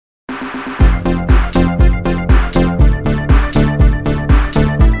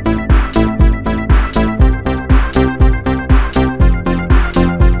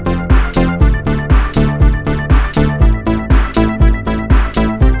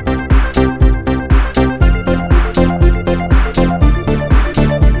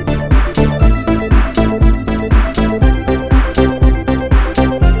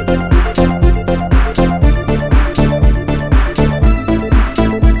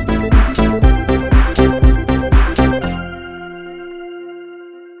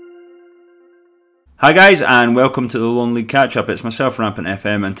Hi guys, and welcome to the Lone League Catch-Up. It's myself, Rampant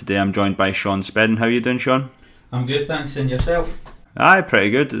FM, and today I'm joined by Sean Spedden. How are you doing, Sean? I'm good, thanks, and yourself? Aye, pretty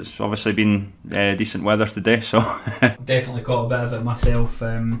good. It's obviously been decent weather today, so... Definitely caught a bit of it myself.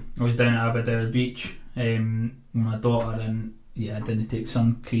 I was down at Aberdare Beach with my daughter, and I didn't take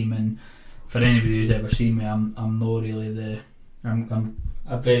sun cream, and for anybody who's ever seen me, I'm not really I'm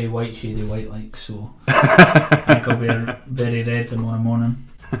a very white shady white like, so I think I'll be very red tomorrow morning.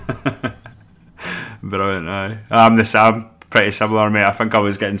 Brilliant, aye. I'm pretty similar, mate. I think I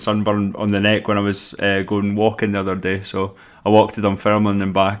was getting sunburn on the neck when I was going walking the other day, so I walked to Dunfermline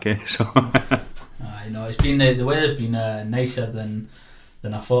and back, so... I know, it's been the weather's been nicer than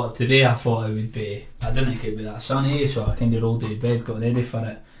I thought. Today I thought it would be, I didn't think it would be that sunny, so I kind of rolled out of bed, got ready for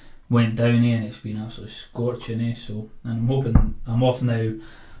it, went down and it's been absolutely scorching, so, and I'm hoping, I'm off now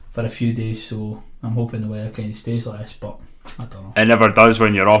for a few days, so I'm hoping the weather kind of stays like this, but I don't know. It never does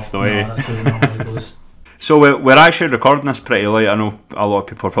when you're off, though, No, that's really not how it goes. So we're actually recording this pretty late. I know a lot of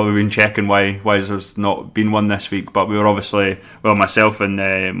people have probably been checking why there's not been one this week, but we were obviously, well, myself and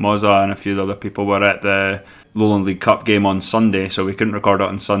Mozza and a few other people were at the Lowland League Cup game on Sunday, so we couldn't record it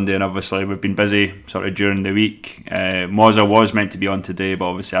on Sunday, and obviously we've been busy sort of during the week. Mozza was meant to be on today, but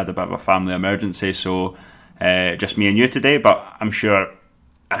obviously had a bit of a family emergency, so just me and you today, but I'm sure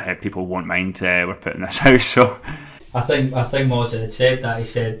people won't mind we're putting this out, so... I think Mozza had said that. He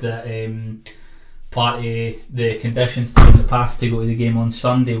said that part of the conditions in the past to go to the game on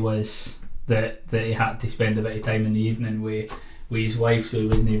Sunday was that he had to spend a bit of time in the evening with his wife, so he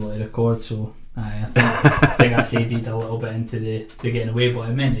wasn't able to record. So I think that's aided a little bit into the getting away, but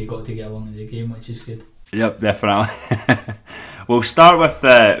it meant he got to get along to the game, which is good. Yep, definitely. We'll start with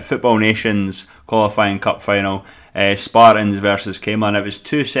the Football Nations qualifying cup final, Spartans versus Camelon. It was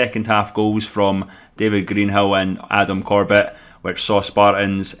 2 second half goals from David Greenhill and Adam Corbett, which saw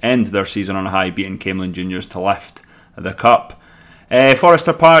Spartans end their season on a high, beating Camelon Juniors to lift the cup.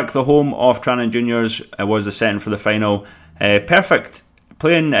 Forrester Park, the home of Trannan Juniors, was the setting for the final. Perfect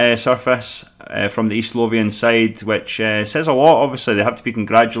playing surface from the East Lothian side, which says a lot. Obviously, they have to be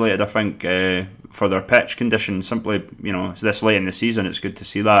congratulated, I think, for their pitch condition. Simply, this late in the season, it's good to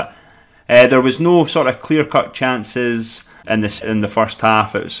see that. There was no sort of clear-cut chances in the first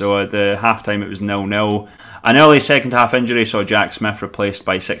half, so at the half-time it was 0-0. An early second-half injury saw Jack Smith replaced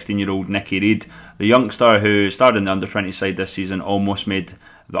by 16-year-old Nicky Reid. The youngster, who started in the under-20 side this season, almost made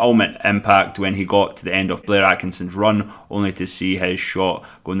the ultimate impact when he got to the end of Blair Atkinson's run, only to see his shot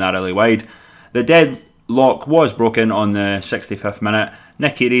go narrowly wide. The deadlock was broken on the 65th minute.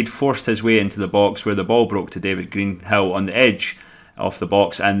 Nicky Reid forced his way into the box, where the ball broke to David Greenhill on the edge of the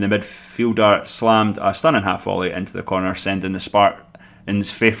box, and the midfielder slammed a stunning half volley into the corner, sending the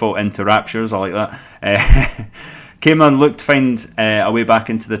Spartans faithful into raptures. I like that. Camelon looked to find a way back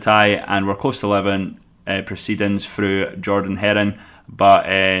into the tie and were close to 11 proceedings through Jordan Heron, but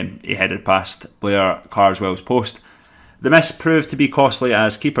he headed past Blair Carswell's post. The miss proved to be costly,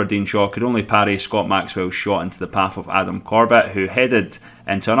 as keeper Dean Shaw could only parry Scott Maxwell's shot into the path of Adam Corbett, who headed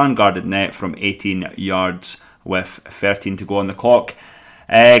into an unguarded net from 18 yards with 13 to go on the clock.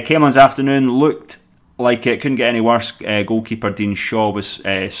 Camelon's afternoon looked like it couldn't get any worse. Goalkeeper Dean Shaw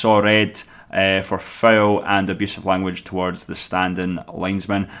saw red for foul and abusive language towards the standing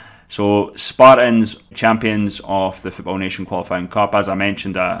linesman. So Spartans, champions of the Football Nation Qualifying Cup, as I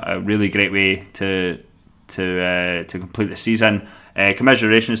mentioned, a really great way to complete the season.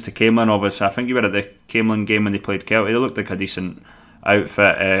 Commiserations to Camelon. Obviously, I think you were at the Camelon game when they played Kelty. They looked like a decent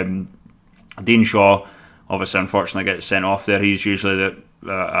outfit. Dean Shaw, obviously, unfortunately, gets sent off there. He's usually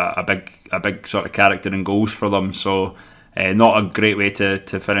a big sort of character in goals for them. So not a great way to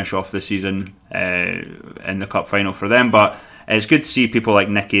finish off the season in the cup final for them. But it's good to see people like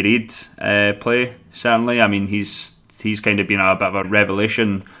Nicky Reid play. Certainly, I mean, he's kind of been a bit of a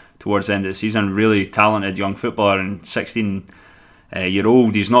revelation towards the end of the season. Really talented young footballer, and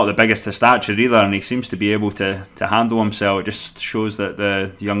 16-year-old. He's not the biggest of stature either, and he seems to be able to handle himself. It just shows that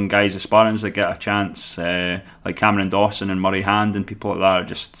the young guys, the Spartans that get a chance, like Cameron Dawson and Murray Hand and people like that,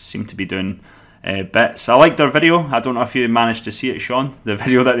 just seem to be doing bits. I liked their video. I don't know if you managed to see it, Sean. The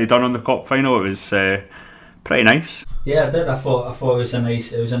video that they done on the cup final, it was pretty nice. Yeah, I did. I thought it was a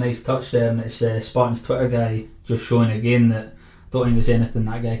nice touch there, and it's Spartan's Twitter guy just showing again that don't think there's anything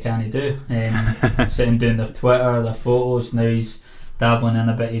that guy can't do. Sitting doing their Twitter, their photos. Now he's dabbling in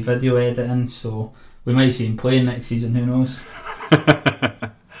a bit of video editing, so we might see him playing next season. Who knows?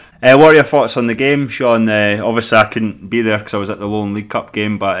 What are your thoughts on the game, Sean? Obviously I couldn't be there because I was at the Lowland League Cup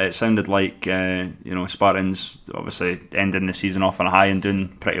game, but it sounded like Spartans obviously ending the season off on a high and doing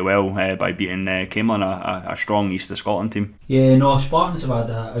pretty well by beating Camelin, a strong East of Scotland team. Yeah, no, Spartans have had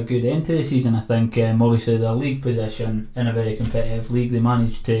a good end to the season, I think. Obviously their league position in a very competitive league, they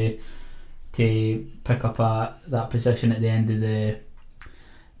managed to pick up that position at the end of the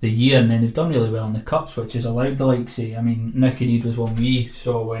year, and then they've done really well in the cups, which has allowed the likes of, Nickeried was one we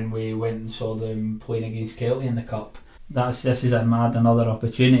saw when we went and saw them playing against Kelty in the cup. This is another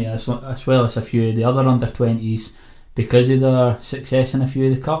opportunity, as well as a few of the other under-20s, because of their success in a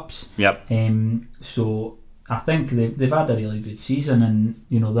few of the cups. Yep. So I think they've had a really good season, and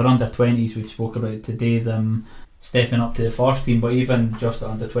their under-20s we've spoke about today, them stepping up to the first team, but even just at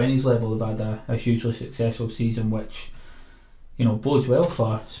under-20s level they've had a hugely successful season, which bodes well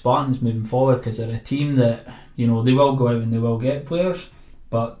for Spartans moving forward, because they're a team that they will go out and they will get players,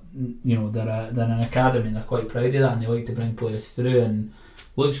 but they're an academy and they're quite proud of that, and they like to bring players through, and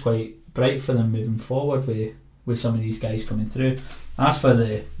looks quite bright for them moving forward with some of these guys coming through. As for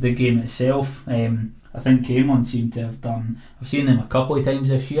the game itself, I think Camelin seem to have done. I've seen them a couple of times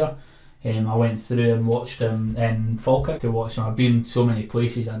this year. I went through and watched them in Falkirk to watch them. I've been so many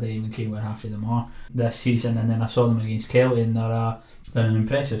places I didn't even care where half of them are this season, and then I saw them against Kelty, and they're an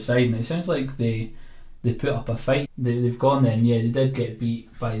impressive side, and it sounds like they put up a fight. They've gone there, and yeah, they did get beat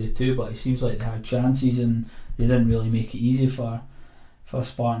by the two, but it seems like they had chances and they didn't really make it easy for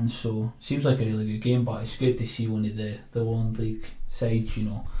Spartans, so it seems like a really good game, but it's good to see one of the Lowland League sides,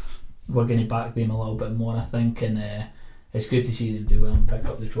 we're going to back them a little bit more, I think, and it's good to see them do well and pick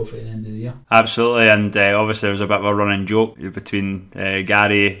up the trophy at the end of the year. Absolutely, and obviously there was a bit of a running joke between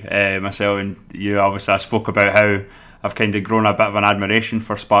Gary, myself and you. Obviously I spoke about how I've kind of grown a bit of an admiration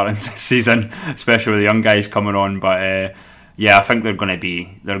for Spartans this season, especially with the young guys coming on, but I think they're going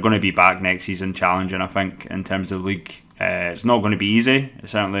to be back next season challenging. I think in terms of the league, it's not going to be easy.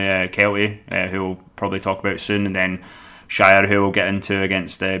 It's certainly Kelty, who we'll probably talk about soon, and then Shire, who we'll get into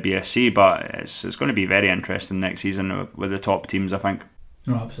against BSC, but it's going to be very interesting next season with the top teams, I think.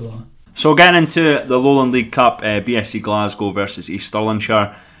 No, absolutely. So getting into the Lowland League Cup, BSC Glasgow versus East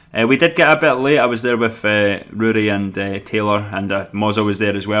Stirlingshire. We did get a bit late. I was there with Rory and Taylor, and Mozza was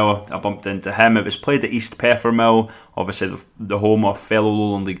there as well. I bumped into him. It was played at East Peffermill, obviously the home of fellow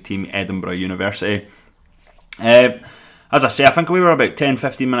Lowland League team Edinburgh University. As I say, I think we were about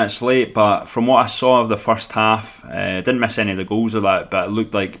 10-15 minutes late, but from what I saw of the first half, didn't miss any of the goals of that, but it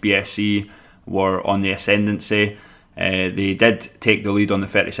looked like BSC were on the ascendancy. They did take the lead on the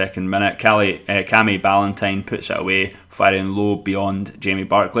 32nd minute. Cammy Ballantyne puts it away, firing low beyond Jamie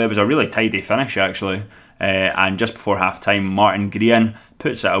Barclay. It was a really tidy finish, actually. And just before half-time, Martin Green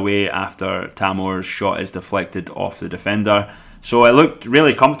puts it away after Tamore's shot is deflected off the defender. So it looked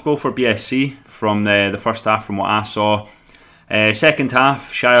really comfortable for BSC from the first half, from what I saw. Second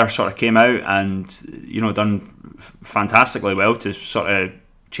half, Shire sort of came out and done fantastically well to sort of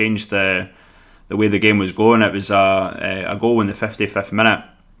change the way the game was going. It was a goal in the 55th minute.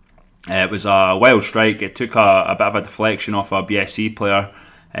 It was a wild strike. It took a bit of a deflection off a BSC player.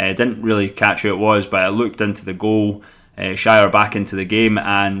 Didn't really catch who it was, but it looked into the goal. Shire back into the game,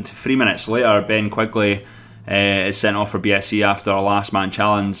 and 3 minutes later, Ben Quigley is sent off for BSC after a last man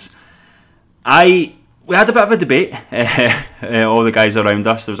challenge. We had a bit of a debate, all the guys around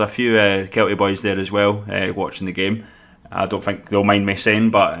us. There was a few Kelty boys there as well, watching the game. I don't think they'll mind me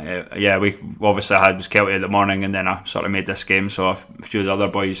saying, but we obviously was Kelty in the morning, and then I sort of made this game, so a few of the other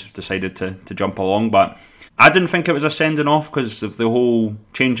boys decided to jump along. But I didn't think it was a sending off because of the whole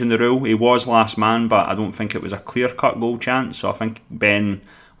change in the rule. He was last man, but I don't think it was a clear-cut goal chance, so I think Ben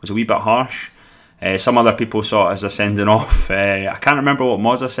was a wee bit harsh. Some other people saw it as a sending off. I can't remember what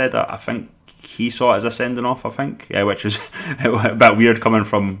Mozza said. I think he saw it as a sending off, which was a bit weird coming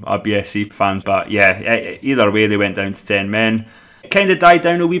from our BSC fans. But either way, they went down to 10 men. It kind of died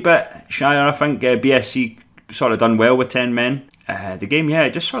down a wee bit, Shire. I think BSC sort of done well with 10 men. The game,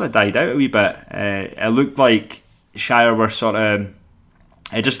 it just sort of died out a wee bit. It looked like Shire were sort of,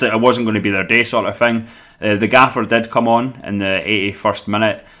 it wasn't going to be their day sort of thing. The gaffer did come on in the 81st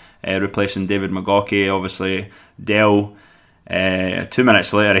minute, replacing David McGawkey. Obviously, Dell 2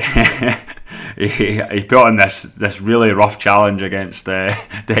 minutes later, he put on this really rough challenge against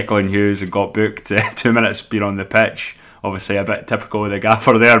Declan Hughes and got booked. 2 minutes being on the pitch, obviously a bit typical of the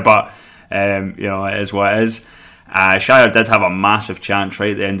gaffer there, but it is what it is. Shire did have a massive chance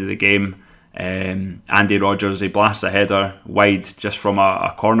right at the end of the game. Andy Rogers, he blasts a header wide just from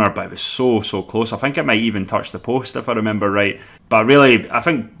a corner, but it was so close. I think it might even touch the post if I remember right. But really, I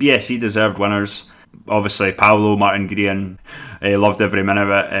think BSC deserved winners. Obviously, Paolo Martin Green loved every minute of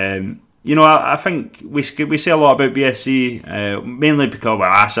it. I think we say a lot about BSC, mainly because,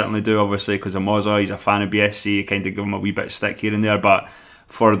 well, I certainly do, obviously, because of Moza. He's a fan of BSC, kind of give him a wee bit of stick here and there. But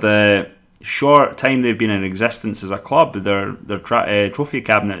for the short time they've been in existence as a club, their trophy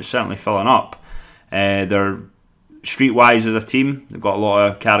cabinet is certainly filling up. They're streetwise as a team. They've got a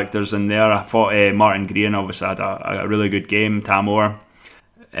lot of characters in there. I thought Martin Green obviously had a really good game. Tamor,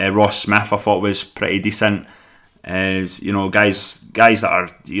 Ross Smith I thought was pretty decent. Guys that are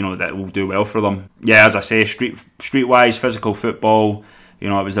that will do well for them. Yeah, as I say, streetwise physical football. It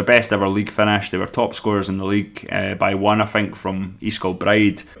was their best ever league finish. They were top scorers in the league by one, I think, from East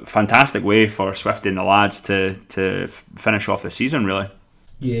Kilbride. Fantastic way for Swifty and the lads to finish off the season, really.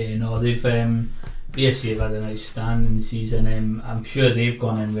 Yeah, no, they've BSC have had an outstanding season. I'm sure they've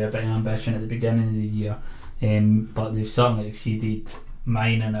gone in with a bit of ambition at the beginning of the year, but they've certainly exceeded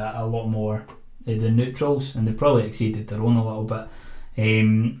mine and a lot more the neutrals, and they've probably exceeded their own a little bit.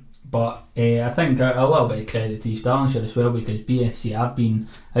 But I think a little bit of credit to East Arlingshire as well, because BSC have been,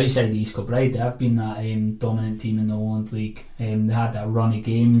 outside the East Kilbride, they have been that dominant team in the Lowland League. They had that run of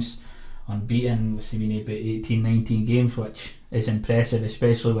games unbeaten, with about 18-19 games, which is impressive,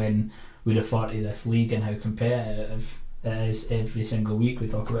 especially when we refer to this league and how competitive it is. Every single week we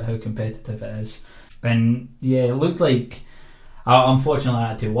talk about how competitive it is. And yeah, it looked like, unfortunately I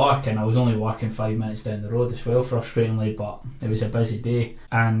had to work, and I was only working 5 minutes down the road as well, frustratingly, but it was a busy day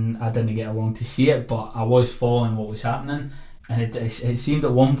and I didn't get along to see it, but I was following what was happening, and it seemed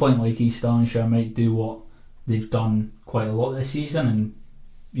at one point like East Arlingshire might do what they've done quite a lot this season and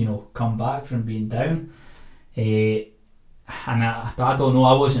come back from being down. And I don't know,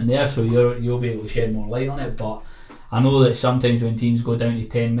 I wasn't there, so you'll be able to shed more light on it, but I know that sometimes when teams go down to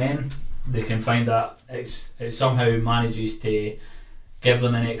 10 men, they can find that it somehow manages to give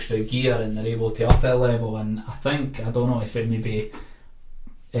them an extra gear and they're able to up it a level. And I don't know if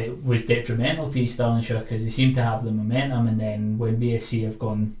it was detrimental to East Arlingshire, because they seem to have the momentum, and then when BSC have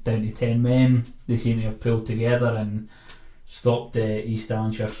gone down to 10 men, they seem to have pulled together and stopped East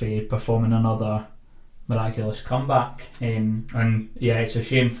Arlingshire from performing another miraculous comeback. And yeah, it's a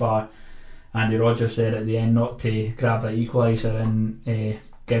shame for Andy Rogers there at the end not to grab an equaliser and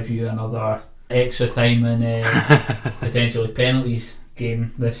give you another extra time and potentially penalties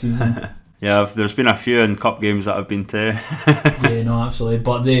game this season. Yeah, there's been a few in cup games that I've been to. Yeah, no, absolutely.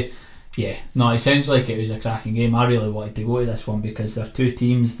 But it sounds like it was a cracking game. I really wanted to go to this one because they're two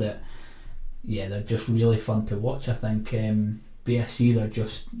teams that, they're just really fun to watch. I think BSC,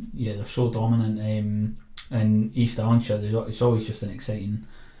 they're so dominant, and East Arlingshire, it's always just an exciting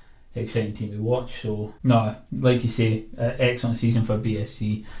team to watch. So no, like you say, excellent season for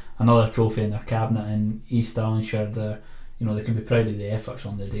BSC, another trophy in their cabinet, and East Arlingshire, they can be proud of the efforts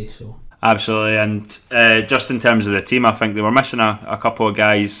on the day. So absolutely. And just in terms of the team, I think they were missing a couple of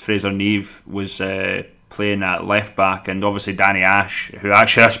guys. Fraser Neve was playing at left back, and obviously Danny Ash, who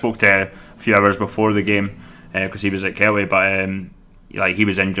actually I spoke to a few hours before the game because he was at Kelly, but he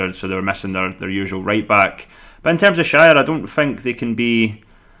was injured, so they were missing their usual right back. But in terms of Shire, I don't think they can be,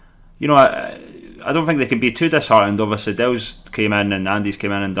 I don't think they can be too disheartened. Obviously Dell's came in and Andy's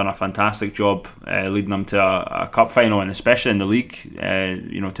came in and done a fantastic job leading them to a cup final, and especially in the league.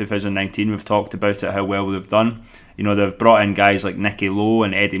 2019 we've talked about it, how well they've done. They've brought in guys like Nicky Lowe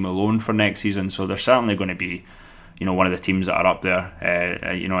and Eddie Malone for next season, so they're certainly going to be one of the teams that are up there.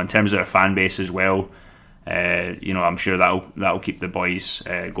 In terms of their fan base as well, I'm sure that'll keep the boys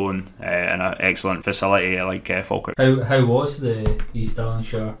going in an excellent facility like Falkirk. How was the East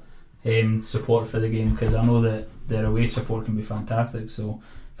Arlingshire support for the game? Because I know that their away support can be fantastic, so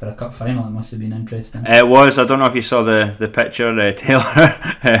for a cup final it must have been interesting. It was. I don't know if you saw the picture,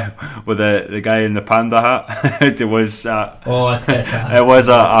 Taylor, with the guy in the panda hat. It was it was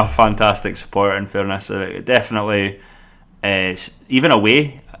a fantastic support, in fairness. Definitely, even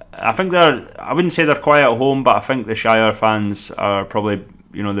away, I think I wouldn't say they're quiet at home, but I think the Shire fans are probably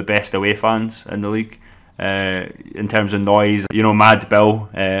the best away fans in the league. In terms of noise, Mad Bill,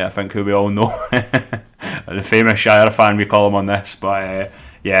 I think, who we all know, the famous Shire fan we call him on this, but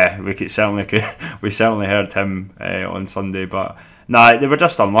we certainly heard him on Sunday, but they were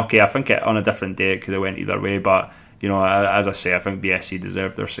just unlucky. I think on a different day it could have went either way, but as I say, I think BSC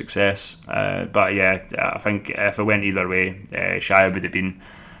deserved their success. But yeah, I think if it went either way, Shire would have been,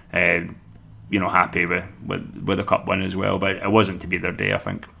 happy with a cup win as well. But it wasn't to be their day, I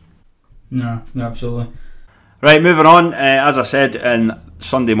think. No, absolutely. Right, moving on. As I said, on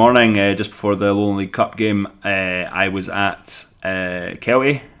Sunday morning, just before the Lowland League Cup game, I was at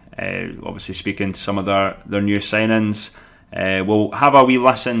Kelty, obviously speaking to some of their new signings. We'll have a wee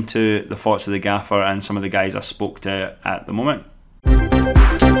listen to the thoughts of the gaffer and some of the guys I spoke to at the moment.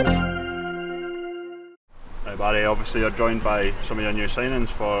 Right, Barry, obviously you're joined by some of your new signings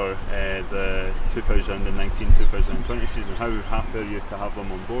for the 2019-2020 season. How happy are you to have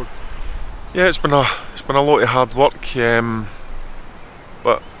them on board? Yeah, it's been a lot of hard work,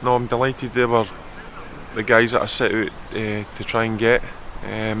 but no, I'm delighted they were the guys that I set out to try and get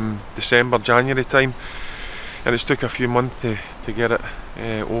December, January time, and it's took a few months to get it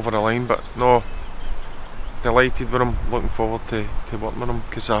over the line. But no, delighted with them, looking forward to working with them,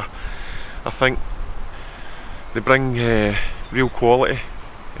 because I think they bring real quality,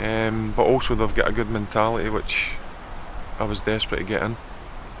 but also they've got a good mentality, which I was desperate to get in.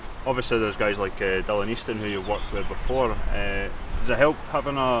 Obviously there's guys like Dylan Easton who you've worked with before. Does it help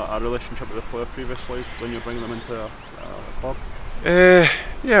having a relationship with a player previously when you're bringing them into a club?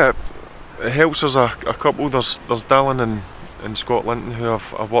 Yeah, it helps. There's a couple. There's Dylan and Scott Linton who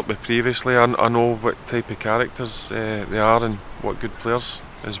I've worked with previously. I know what type of characters they are and what good players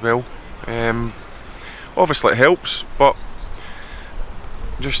as well. Obviously it helps, but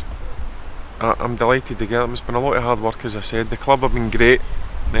just I'm delighted to get them. It's been a lot of hard work, as I said. The club have been great.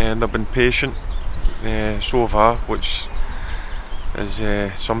 And they've been patient, so have I, which is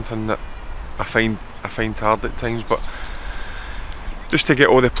something that I find hard at times. But just to get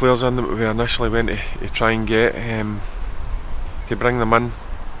all the players in that we initially went to try and get, to bring them in,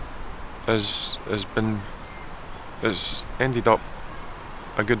 has ended up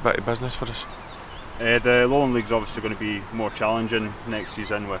a good bit of business for us. The Lowland League's obviously going to be more challenging next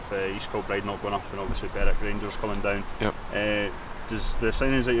season with East Kilbride not going up and obviously Berwick Rangers coming down. Yep. Does the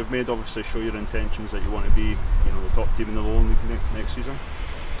signings that you've made obviously show your intentions that you want to be, the top team in the Lowland League next season?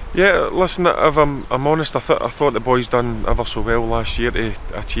 Yeah, listen, if I'm honest, I thought the boys done ever so well last year to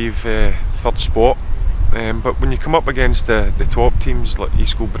achieve third spot. But when you come up against the top teams like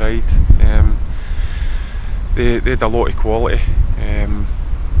East Kilbride, they had a lot of quality, and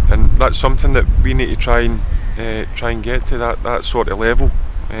that's something that we need to try and get to that sort of level.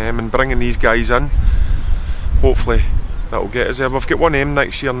 And bringing these guys in, hopefully that'll get us there. We've got one aim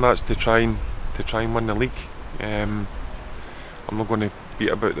next year, and that's to try and win the league. I'm not going to beat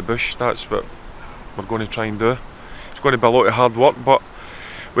about the bush. That's what we're going to try and do. It's going to be a lot of hard work, but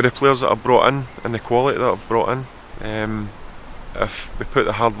with the players that I've brought in and the quality that I've brought in, if we put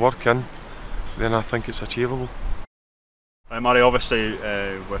the hard work in, then I think it's achievable. Right, Murray, obviously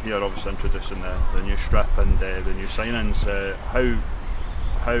we're here introducing the new strip and the new signings.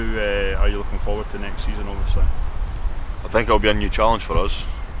 How are you looking forward to next season, obviously? I think it'll be a new challenge for us.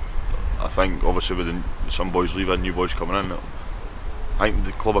 I think obviously with some boys leaving, new boys coming in, I think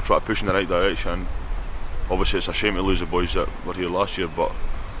the club are trying to push in the right direction. Obviously it's a shame to lose the boys that were here last year, but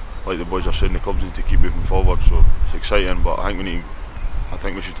like the boys are saying, the clubs need to keep moving forward, so it's exciting. But I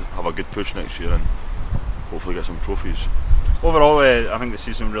think we should have a good push next year and hopefully get some trophies. Overall, I think the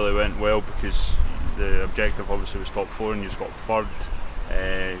season really went well because the objective obviously was top 4 and you've got third.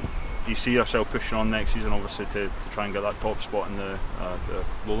 Do you see yourself pushing on next season, obviously, to try and get that top spot in the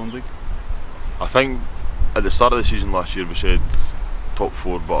Lowland League? I think at the start of the season last year we said top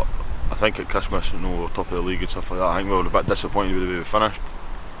 4, but I think at Christmas, we're top of the league and stuff like that. I think we were a bit disappointed with the way we finished,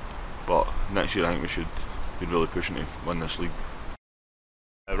 but next year I think we should be really pushing to win this league.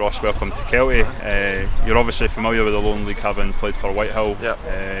 Ross, welcome to Kelty. You're obviously familiar with the Lowland League, having played for Whitehill. Yep.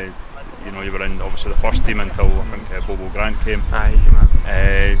 You were in obviously the first team until I think Bobo Grant came. Aye, he came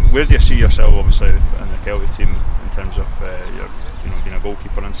in. Where do you see yourself obviously in the Kelty team in terms of your being a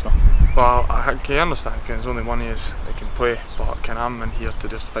goalkeeper and stuff? Well, I can understand there's only one of us that can play, but I'm in here to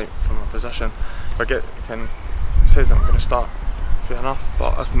just fight for my position. If it says that I'm going to start, fair enough,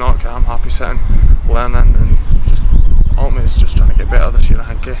 but if not, I'm happy sitting, learning, and just ultimately it's just trying to get better this year,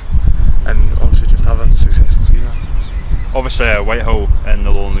 I think, and obviously just have a successful season. Obviously Whitehill in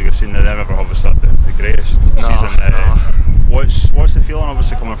the Lowland League, I've seen they never obviously had the greatest season. What's the feeling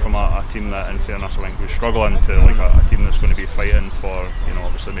obviously coming from a team that, in fairness, I think was struggling to like a team that's going to be fighting for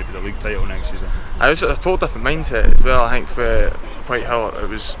obviously maybe the league title next season? It was a total different mindset as well. I think for Whitehill it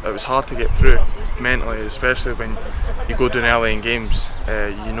was hard to get through mentally, especially when you go down early in games.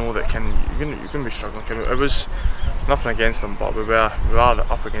 You know that you're going to be struggling. It was nothing against them, but we are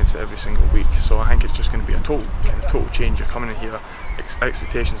up against it every single week. So I think it's just going to be a total change. You're coming in here,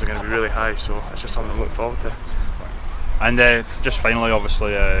 expectations are going to be really high. So it's just something I'm looking forward to. And just finally,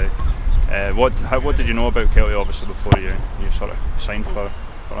 obviously, what did you know about Kelty obviously before you sort of signed for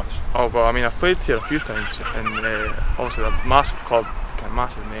us? Oh, well, I mean, I've played here a few times, and obviously a massive club, kind of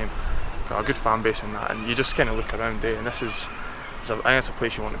massive name, got a good fan base in that, and you just kind of look around there, and I think it's a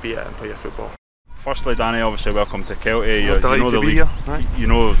place you want to be at and play your football. Firstly, Danny, obviously welcome to Kelty. You know the league. Right? You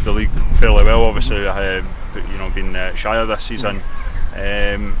know the league fairly well, obviously. Been Shire this season.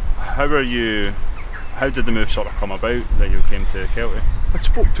 How did the move sort of come about that you came to Kelty? I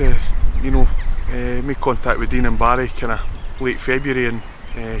spoke to, made contact with Dean and Barry kind of late February, and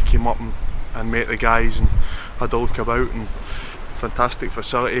came up and met the guys and had a look about, and fantastic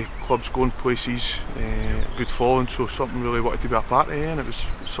facility, clubs going places, good following, so something really wanted to be a part of, and it was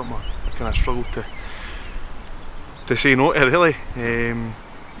something I kind of struggled to say no to, really.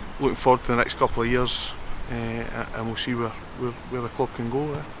 Looking forward to the next couple of years, and we'll see where the club can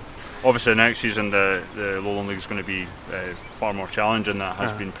go. Obviously next season the Lowland League is going to be far more challenging than it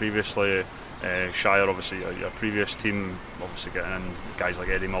has been previously. Shire, obviously your previous team, obviously getting in guys like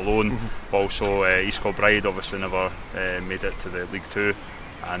Eddie Malone, but also East Kilbride obviously never made it to the League 2,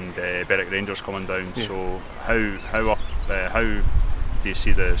 and Berwick Rangers coming down. So how do you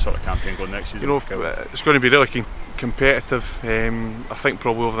see the sort of campaign going next season? It's going to be really competitive. I think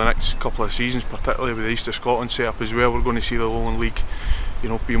probably over the next couple of seasons, particularly with the East of Scotland set up as well, we're going to see the Lowland League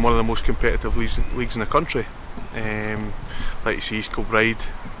being one of the most competitive leagues in the country. Like you see East Kilbride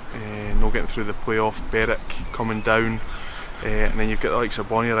not getting through the playoff, Berwick coming down, and then you've got the likes of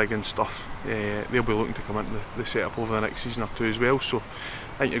Bonnyrigg and stuff. They'll be looking to come into the setup over the next season or two as well. So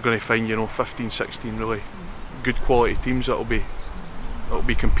I think you're going to find 15, 16 really good quality teams that'll be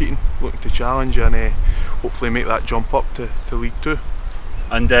competing, looking to challenge, and hopefully make that jump up to League 2.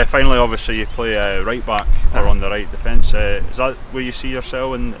 And finally, obviously you play right back or on the right defence. Is that where you see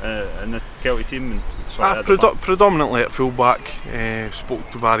yourself in the Kelty team? Predominantly at full back.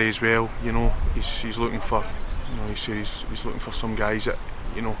 Spoke to Barry as well. He's looking for. He says he's looking for some guys that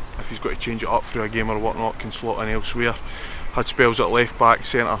if he's got to change it up through a game or whatnot, can slot in elsewhere. Had spells at left back,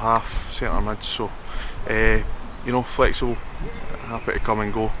 centre half, centre mid. So flexible, happy to come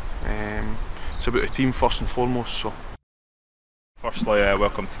and go. It's about the team first and foremost. So. Firstly,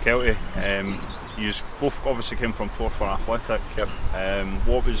 welcome to Kelty. You both obviously came from Forfar Athletic. Yep.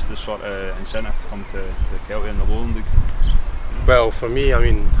 What was the sort of incentive to come to Kelty in the Lowland League? Well, for me,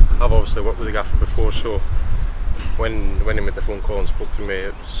 I've obviously worked with the gaffer before, so when he made the phone call and spoke to me,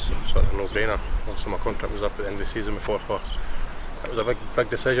 it was sort of a no-brainer. Obviously my contract was up at the end of the season with Forfar. It was a big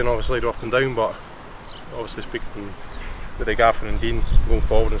decision, obviously, to up and down, but obviously speaking with the gaffer and Dean going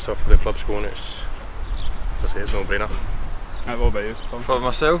forward and stuff, where the club's going, it's a no-brainer. What about you, Tom? For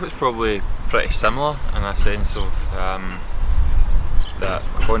myself, it's probably pretty similar in a sense of that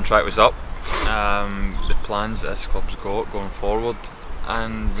the contract was up, the plans that this club's got going forward,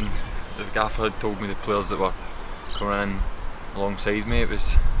 and when the gaffer had told me the players that were coming in alongside me, I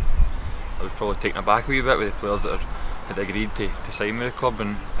was probably taken aback a wee bit with the players that had agreed to sign with the club,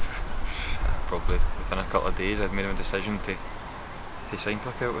 and probably within a couple of days I'd made a decision to sign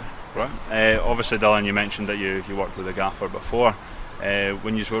for Kelty. Right. Obviously, Dylan, you mentioned that you worked with the gaffer before.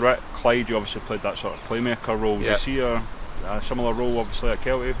 When you were at Clyde, you obviously played that sort of playmaker role. Do you see a similar role, obviously, at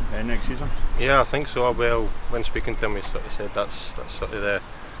Kelty next season? Yeah, I think so. Well, when speaking to him, he said that's sort of the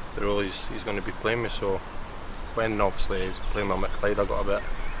role he's going to be playing with. So when obviously playing with him at Clyde, I got a bit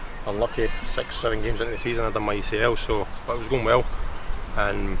unlucky. 6-7 games into the season, I done my ACL, so but it was going well.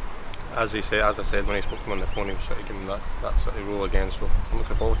 And as I said when I spoke to him on the phone, he was sort of giving that sort of role again. So I'm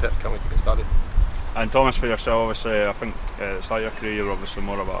looking forward to it. Can't wait to get started. And Thomas, for yourself, obviously, I think at the start of your career you were obviously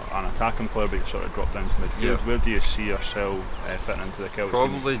more of an attacking player, but you sort of dropped down to midfield. Yeah. Where do you see yourself fitting into the Kelty team?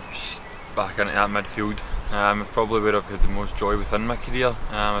 Probably just back into that midfield. Probably where I've had the most joy within my career.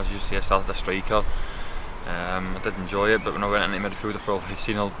 As you say, I started a striker. I did enjoy it, but when I went into midfield, I probably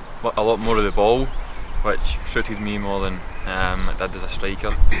seen a lot more of the ball, which suited me more than it did as a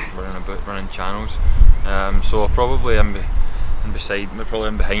striker, running channels. So probably I'm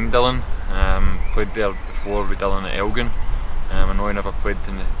behind Dylan. Played there before with Dylan at Elgin. I know he never played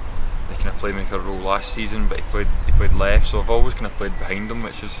in the kind of playmaker role last season, but he played left, so I've always kind of played behind him,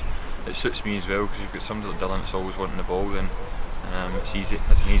 it suits me as well, because you've got somebody like Dylan that's always wanting the ball, then it's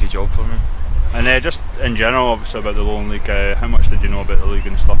an easy job for me. And just in general, obviously, about the Lowland League, how much did you know about the league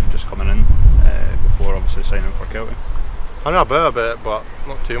and stuff just coming in before obviously signing for Kelty? I know a bit, but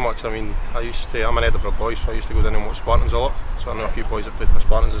not too much. I'm an Edinburgh boy, so I used to go down and watch Spartans a lot, so I know a few boys that played for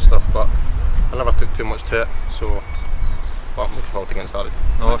Spartans and stuff, but I never took too much to it, so but I'm looking forward to getting started.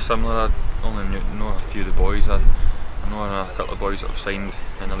 No, similar. I only know a few of the boys. I know a couple of boys that have signed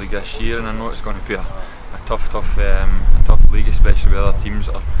in the league this year, and I know it's going to be a tough league, especially with other teams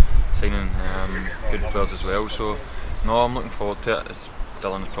that are signing good players as well. So no, I'm looking forward to it, as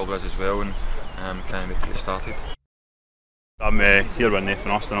Dylan probably is as well, and can't wait to get started. I'm here with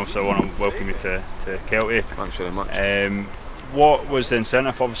Nathan Austin. Also, I want to welcome you to Kelty. Thanks very much. What was the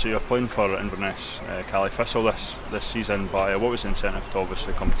incentive? Obviously, you're playing for Inverness Cally Thistle this season, but what was the incentive to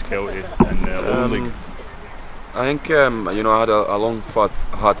obviously come to Kelty in the Lowland League? I think I had a long,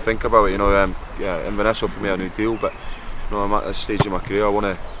 hard think about it. Inverness offered me a new deal, but I'm at this stage of my career. I want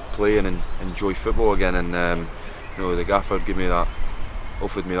to play and enjoy football again, and the gaffer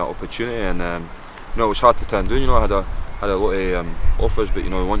offered me that opportunity, and it was hard to turn down. I had a lot of offers, but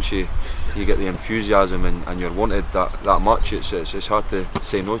once you get the enthusiasm and you're wanted that much, it's hard to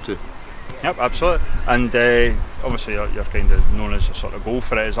say no to. Yep, absolutely. And obviously you're kind of known as a sort of goal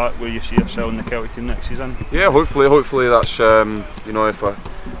for it. Is that where you see yourself in the Kelty team next season? Yeah, hopefully that's if I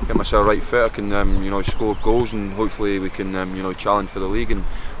get myself right fit, I can score goals, and hopefully we can challenge for the league and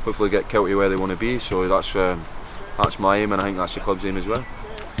hopefully get Kelty where they want to be. So that's my aim, and I think that's the club's aim as well.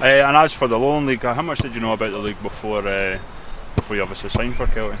 And as for the Lowland League, how much did you know about the league before you obviously signed for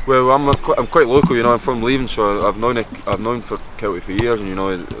Kelty? Well, I'm quite local. I'm from Leaving, so I've known for Kelty for years, and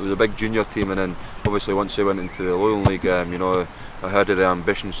it was a big junior team, and then obviously once they went into the Lowland League, I heard of their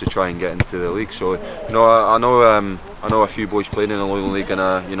ambitions to try and get into the league. So I know a few boys playing in the Lowland League, and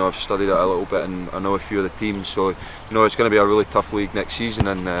I've studied it a little bit, and I know a few of the teams. So it's going to be a really tough league next season,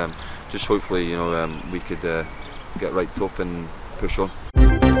 and just hopefully we could get right top and push on.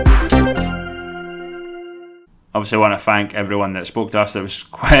 Obviously, I want to thank everyone that spoke to us. There was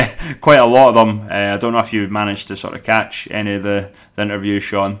quite a lot of them. I don't know if you managed to sort of catch any of the interviews,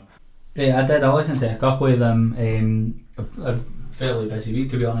 Sean. Yeah, I did. I listened to a couple of them. A fairly busy week,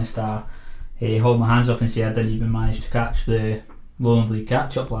 to be honest. I hold my hands up and say I didn't even manage to catch the Lowland League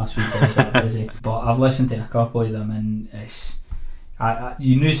catch-up last week. I was that busy. But I've listened to a couple of them, and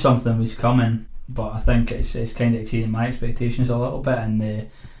you knew something was coming, but I think it's kind of exceeding my expectations a little bit, and they've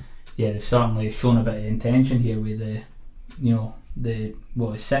certainly shown a bit of intention here with the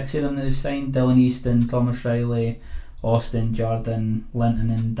 6 of them that they've signed: Dylan Easton, Thomas Riley, Austin, Jordan, Linton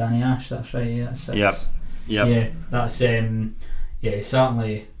and Danny Ash. That's right, yeah, that's 6. Yep. Yeah, that's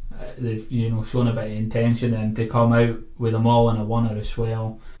certainly they've shown a bit of intention, and to come out with them all in a oneer as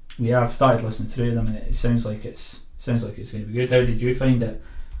well. I've started listening through them, and it sounds like it's going to be good. How did you find it?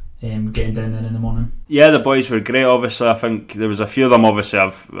 Getting down there in the morning. Yeah, the boys were great. Obviously, I think there was a few of them. Obviously,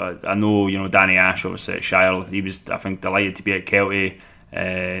 I know Danny Ash, obviously at Shire. He was, I think, delighted to be at Kelty.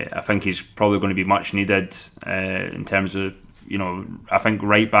 I think he's probably going to be much needed in terms of I think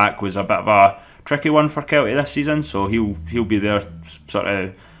right back was a bit of a tricky one for Kelty this season. So he'll be there, sort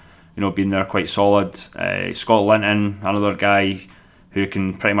of being there quite solid. Scott Linton, another guy who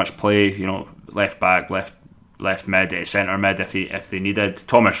can pretty much play left back, left mid, centre mid if they needed.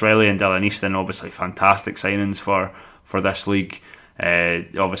 Thomas Riley and Dylan Easton, obviously fantastic signings for this league.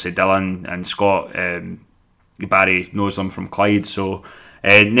 Obviously Dylan and Scott, Barry knows them from Clyde. So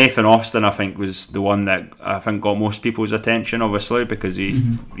Nathan Austin, I think, was the one that I think got most people's attention, obviously, because he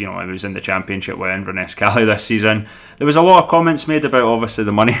was in the Championship with Inverness Cally this season. There was a lot of comments made about obviously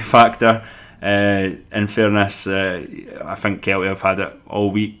the money factor. In fairness, I think Kelty have had it all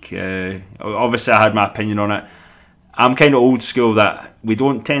week. Obviously, I had my opinion on it. I'm kind of old school that we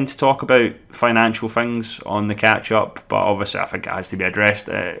don't tend to talk about financial things on the catch-up, but obviously I think it has to be addressed.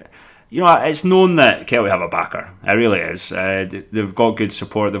 It's known that Kelty have a backer. It really is. They've got good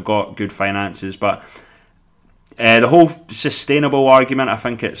support, they've got good finances, but the whole sustainable argument, I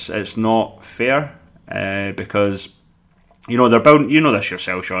think it's not fair because they're building. This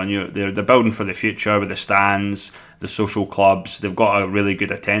yourself, Sean. They're building for the future with the stands, the social clubs. They've got a really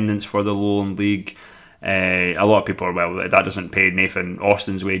good attendance for the Lowland League. A lot of people are that doesn't pay Nathan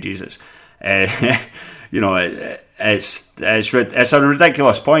Austin's wages. It's a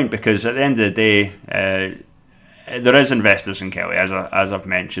ridiculous point because at the end of the day, there is investors in Kelty, as I've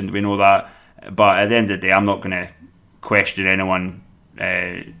mentioned. We know that, but at the end of the day, I'm not going to question anyone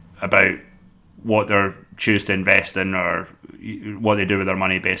about what they choose to invest in or what they do with their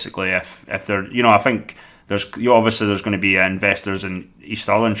money. Basically, if they're, I think obviously there's going to be investors in East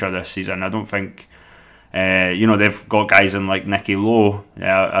Stirlingshire this season. I don't think. They've got guys in like Nicky Lowe.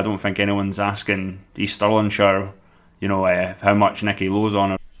 I don't think anyone's asking East Stirlingshire, how much Nicky Lowe's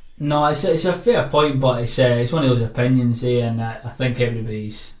on. No, it's a fair point, but it's one of those opinions, and I think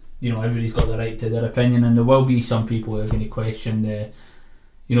everybody's got the right to their opinion, and there will be some people who are going to question the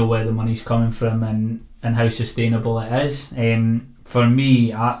where the money's coming from and how sustainable it is. For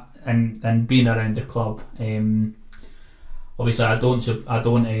me, and being around the club, obviously I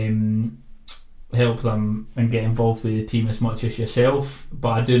don't help them and get involved with the team as much as yourself, but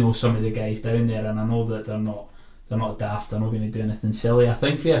I do know some of the guys down there, and I know that they're not daft. They're not going to do anything silly. I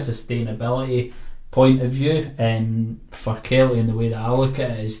think for a sustainability point of view, for Kelty, and the way that I look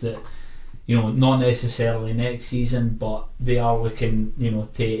at it is that, not necessarily next season, but they are looking,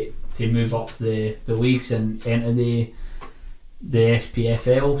 to move up the leagues and enter the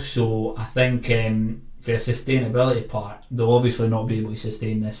SPFL. So I think for the sustainability part, they'll obviously not be able to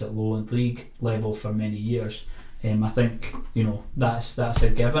sustain this at Lowland League level for many years. I think that's a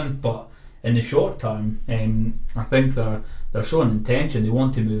given, but in the short term, I think they're showing intention. They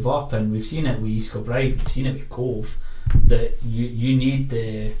want to move up, and we've seen it with East Kilbride, we've seen it with Cove, that you need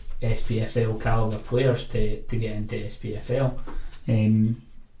the SPFL calibre players to get into SPFL.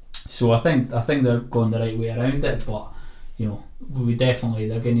 So I think they're going the right way around it, but they're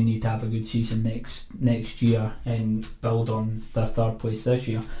going to need to have a good season next year and build on their third place this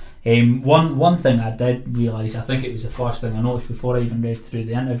year. One thing I did realise, I think it was the first thing I noticed before I even read through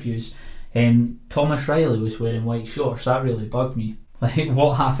the interviews, Thomas Riley was wearing white shorts. That really bugged me. Like,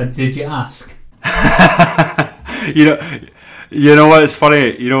 what happened? Did you ask? You know what's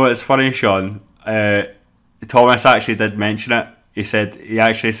funny, Sean? Thomas actually did mention it. He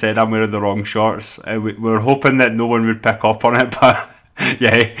actually said, I'm wearing the wrong shorts. We were hoping that no one would pick up on it, but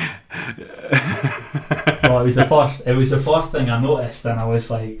yeah. Well, it was the first thing I noticed, and I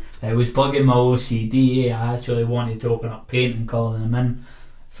was like, it was bugging my OCD. I actually wanted to open up paint and colour them in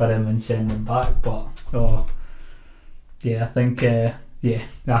for him and send them back, but I think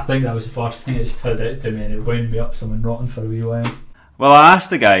that was the first thing that stood out to me, and it wound me up something rotten for a wee while. Well, I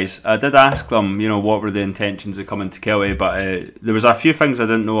did ask them, what were the intentions of coming to Kelty, but there was a few things I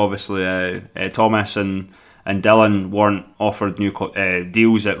didn't know. Obviously, Thomas and Dylan weren't offered new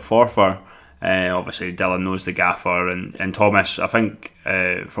deals at Forfar. Obviously, Dylan knows the gaffer, and Thomas, I think,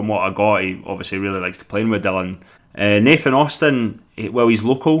 from what I got, he obviously really likes to play with Dylan. Nathan Austin, he's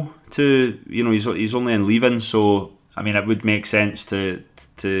local to, he's only in Leven, so I mean, it would make sense to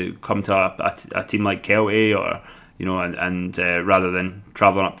come to a team like Kelty, or and rather than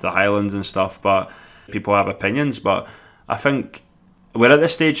travelling up to the Highlands and stuff. But people have opinions. But I think we're at the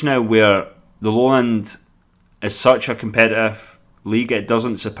stage now where the Lowland is such a competitive league. It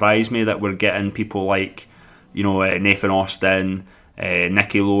doesn't surprise me that we're getting people like Nathan Austin,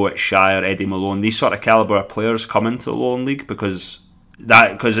 Nicky Lowe at Shire, Eddie Malone, these sort of calibre of players coming to the Lowland League, because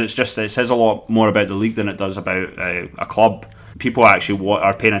it says a lot more about the league than it does about a club. People actually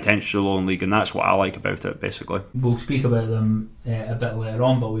are paying attention to the Lowland League, and that's what I like about it, basically. We'll speak about them a bit later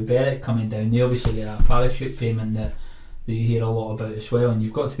on, but with Berwick coming down, they obviously get a parachute payment that you hear a lot about as well, and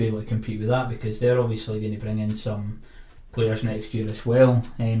you've got to be able to compete with that, because they're obviously going to bring in some players next year as well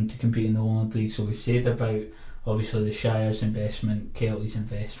to compete in the Lowland League. So we've said about obviously the Shire's investment, Kelty's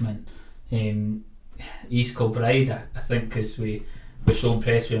investment, East Kilbride, I think, because we were so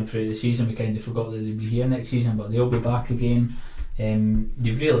impressed with them through the season, we kind of forgot that they'd be here next season, but they'll be back again.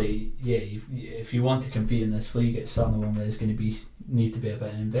 If you want to compete in this league, it's certainly one where there's going to need to be a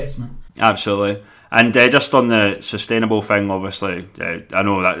bit of investment. Absolutely. And just on the sustainable thing, obviously, I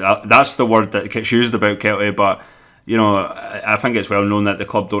know that's the word that gets used about Kelty, but I think it's well known that the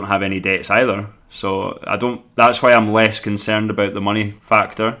club don't have any debts either. So that's why I'm less concerned about the money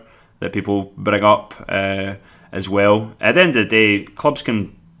factor that people bring up as well. At the end of the day, clubs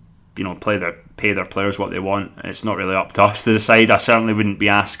can pay their players what they want. It's not really up to us to decide. I certainly wouldn't be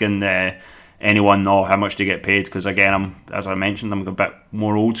asking anyone how much they get paid, because again, as I mentioned, I'm a bit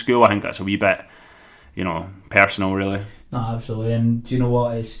more old school. I think that's a wee bit personal, really. No, absolutely. And do you know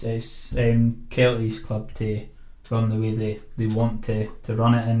what, it's Kelty's club to run the way they want to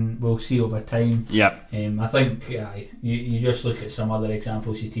run it, and we'll see over time. Yeah. I think you just look at some other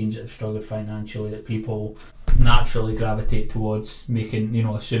examples of teams that have struggled financially, that people naturally gravitate towards making,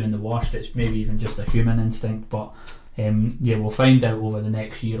 assuming the worst. It's maybe even just a human instinct, but we'll find out over the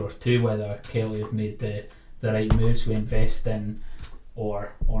next year or two whether Kelty have made the right moves we invest in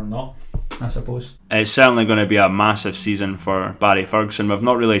or not, I suppose. It's certainly going to be a massive season for Barry Ferguson. We've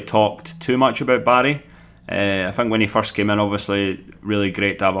not really talked too much about Barry. I think when he first came in, obviously really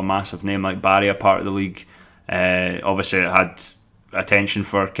great to have a massive name like Barry a part of the league. Obviously it had attention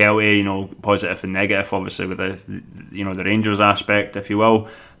for Kelty, positive and negative, obviously with the Rangers aspect, if you will.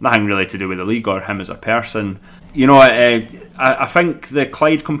 Nothing really to do with the league or him as a person. I think the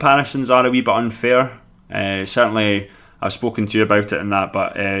Clyde comparisons are a wee bit unfair. Certainly I've spoken to you about it and that,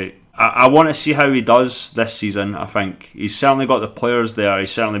 but I want to see how he does this season. I think he's certainly got the players there.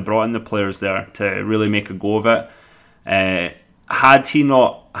 He's certainly brought in the players there to really make a go of it. Had he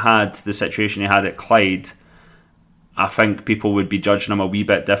not had the situation he had at Clyde, I think people would be judging him a wee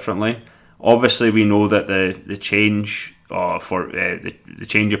bit differently. Obviously, we know that the change the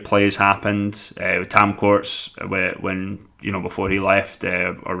change of play has happened with Tam Courts when before he left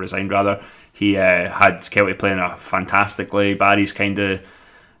or resigned rather. He had Kelty playing fantastically. Barry's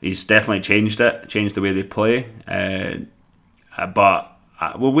he's definitely changed the way they play. But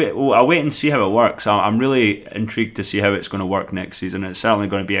I'll wait and see how it works. I'm really intrigued to see how it's going to work next season. It's certainly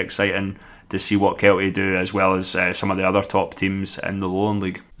going to be exciting to see what Kelty do, as well as some of the other top teams in the Lowland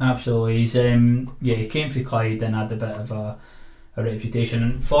League. Absolutely. He's he came for Clyde and had a bit of a reputation.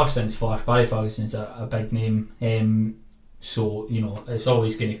 And Forston's Barry Ferguson's a big name. So it's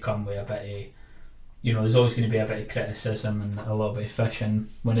always going to come with a bit of there's always going to be a bit of criticism and a little bit of fishing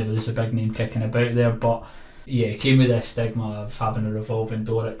whenever there's a big name kicking about there. But it came with this stigma of having a revolving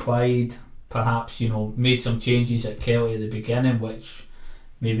door at Clyde. Perhaps made some changes at Kelty at the beginning, which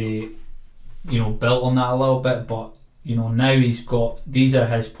maybe built on that a little bit, but now these are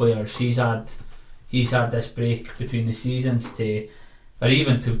his players. He's had this break between the seasons to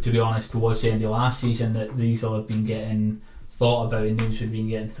be honest, towards the end of last season, that these will have been getting thought about and names have been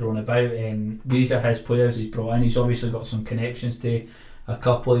getting thrown about. These are his players he's brought in. He's obviously got some connections to a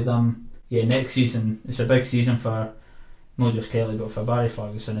couple of them. Next season it's a big season for not just Kelty but for Barry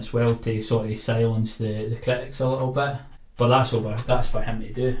Ferguson as well, to sort of silence the critics a little bit. But that's for him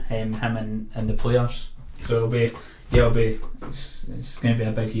to do, him and the players. So it's going to be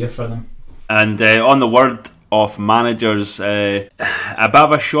a big year for them. And on the word of managers, a bit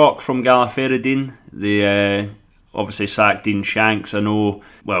of a shock from Gallagher. They obviously sacked Dean Shanks. I know,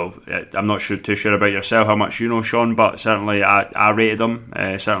 I'm not too sure about yourself, how much you know, Sean, but certainly I rated him.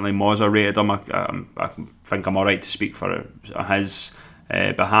 Certainly Moza rated him. I think I'm alright to speak for his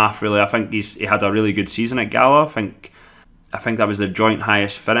behalf, really. I think he had a really good season at Gala. I think that was the joint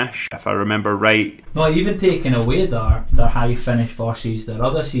highest finish, if I remember right. Not even taking away their high finish versus their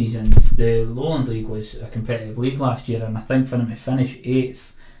other seasons, the Lowland League was a competitive league last year, and I think for them to finish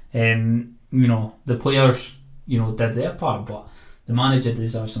 8th, the players, did their part, but the manager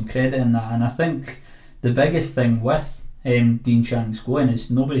deserves some credit in that. And I think the biggest thing with Dean Shanks going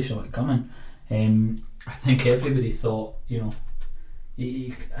is nobody saw it coming. I think everybody thought, I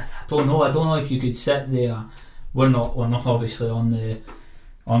don't know if you could sit there. We're not obviously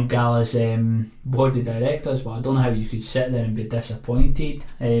on Gala's board of directors, but I don't know how you could sit there and be disappointed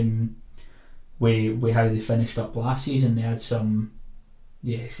with how they finished up last season. They had some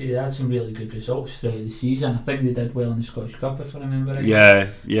really good results throughout the season. I think they did well in the Scottish Cup, if I remember right. Yeah,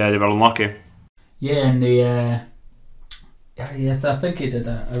 they were unlucky. Yeah, and they I think he did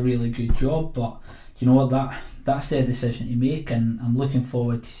a really good job. But you know what, that's their decision to make, and I'm looking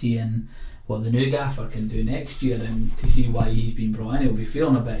forward to seeing what the new gaffer can do next year and to see why he's been brought in. He'll be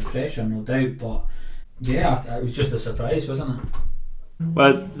feeling a bit of pressure, no doubt, but it was just a surprise, wasn't it?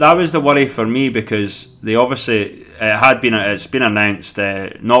 Well, that was the worry for me, because they obviously it's been announced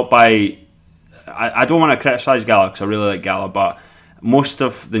not by. I don't want to criticise Gala because I really like Gala, but most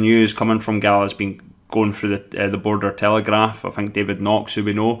of the news coming from Gala has been going through the Border Telegraph. I think David Knox, who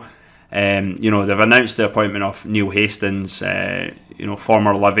we know. They've announced the appointment of Neil Hastings,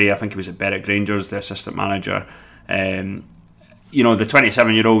 former Livy. I think he was at Berwick Rangers, the assistant manager. The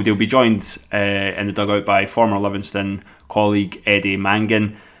 27-year-old, he'll be joined in the dugout by former Livingston colleague Eddie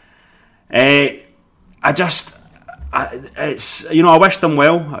Mangan. I wish them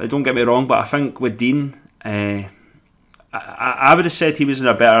well. Don't get me wrong, but I think with Dean, I would have said he was in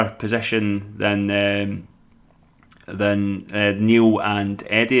a better position than Neil and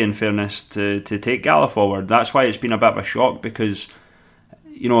Eddie, in fairness, to take Gala forward. That's why it's been a bit of a shock, because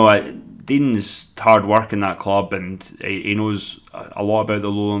Dean's hard work in that club, and he knows a lot about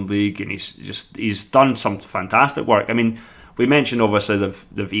the Lowland League, and he's done some fantastic work. I mean, we mentioned obviously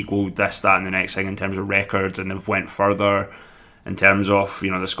they've equalled this, that and the next thing in terms of records, and they've went further in terms of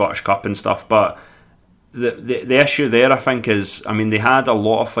the Scottish Cup and stuff, but the issue there, I think, is, they had a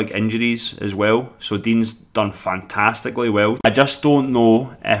lot of injuries as well, so Dean's done fantastically well. I just don't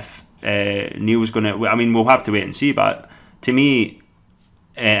know if Neil's going to. We'll have to wait and see, but to me,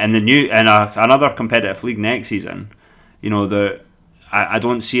 in another competitive league next season, I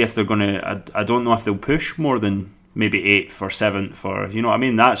don't see if they're going to. I don't know if they'll push more than maybe 8th or 7th, or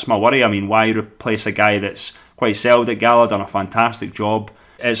that's my worry. Why replace a guy that's quite settled at Gala, done a fantastic job?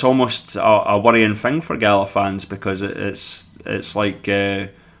 It's almost a worrying thing for Gala fans, because it's like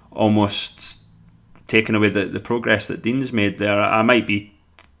almost taking away the progress that Dean's made there. I might be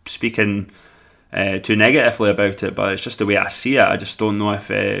speaking too negatively about it, but it's just the way I see it. I just don't know if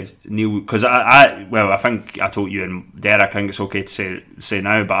Neil, because I think I told you and Derek, I think it's okay to say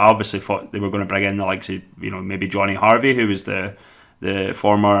now, but I obviously thought they were going to bring in the likes of, maybe Johnny Harvey, who was the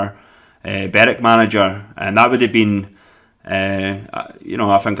former Berwick manager, and that would have been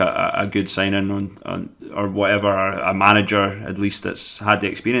I think a good signing on or whatever, a manager at least that's had the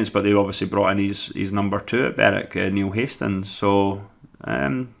experience. But they obviously brought in his number 2 at Berwick, Neil Hastings. So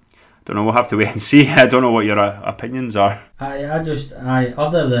don't know, we'll have to wait and see. I don't know what your opinions are.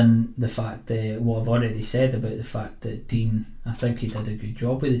 Other than the fact that what I've already said about the fact that Dean, I think he did a good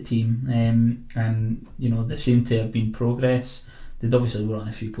job with the team, and there seemed to have been progress. They'd obviously brought in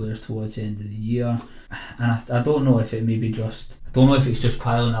a few players towards the end of the year, and I don't know if it's just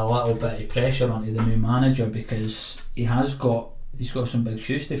piling a little bit of pressure onto the new manager, because he's got some big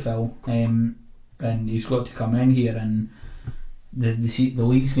shoes to fill, and he's got to come in here, and the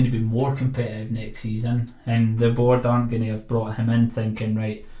league's going to be more competitive next season, and the board aren't going to have brought him in thinking,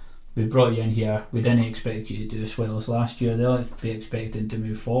 right, we brought you in here, we didn't expect you to do as well as last year. They'll be expecting to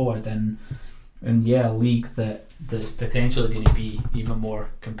move forward, and a league that's potentially going to be even more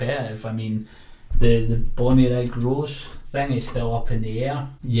competitive. I mean, the Bonnyrigg Rose thing is still up in the air.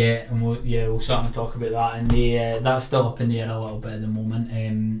 Yeah, and we'll certainly talk about that. And that's still up in the air a little bit at the moment.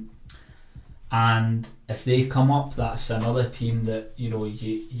 And if they come up, that's another team that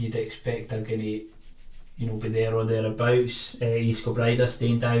you'd expect are going to be there or thereabouts. East Kilbride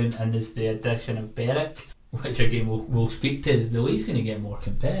staying down, and there's the addition of Berwick, which again we'll speak to. The league's going to get more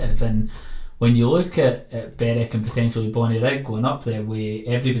competitive, and when you look at Berwick and potentially Bonnyrigg going up there with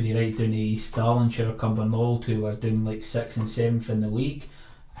everybody right down to East Stirlingshire, Cumbernauld, who are doing like 6th and 7th in the league,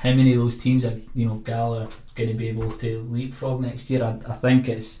 how many of those teams are Gala going to be able to leapfrog next year? I think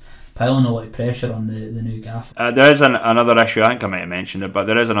it's piling a lot of pressure on the new gaff. There is another issue, I think I might have mentioned it, but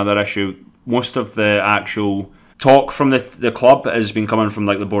there is another issue. Most of the actual talk from the club has been coming from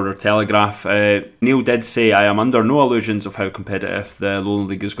like the Border Telegraph. Neil did say, I am under no illusions of how competitive the Lowland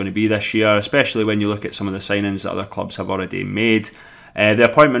League is going to be this year, especially when you look at some of the signings that other clubs have already made. The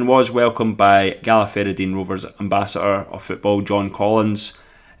appointment was welcomed by Gala Ferradine Rovers Ambassador of Football John Collins,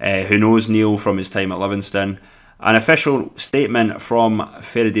 who knows Neil from his time at Livingston. An official statement from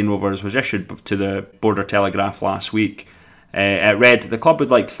Ferradine Rovers was issued to the Border Telegraph last week. It read, the club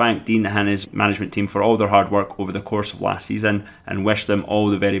would like to thank Dean and his management team for all their hard work over the course of last season and wish them all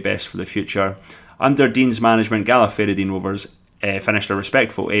the very best for the future. Under Dean's management, Gala Ferradine Rovers finished a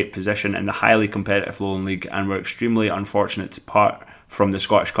respectful 8th position in the highly competitive Lowland League and were extremely unfortunate to part from the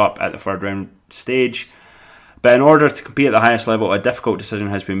Scottish Cup at the third round stage. But in order to compete at the highest level, a difficult decision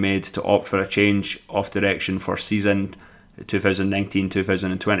has been made to opt for a change of direction for season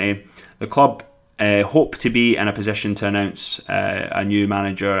 2019-2020. The club hope to be in a position to announce a new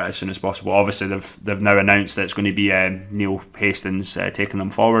manager as soon as possible. Obviously, they've now announced that it's going to be Neil Hastings taking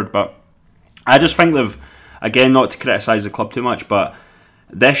them forward. But I just think they've, again, not to criticise the club too much, but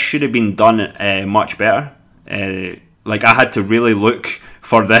this should have been done much better. Like, I had to really look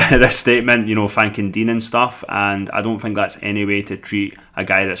for this statement, thanking Dean and stuff, and I don't think that's any way to treat a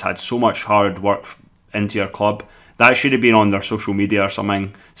guy that's had so much hard work into your club. That should have been on their social media or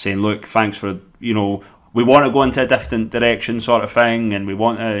something, saying, look, thanks for, we want to go into a different direction sort of thing, and we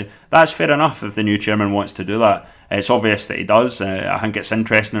want to... That's fair enough if the new chairman wants to do that. It's obvious that he does. I think it's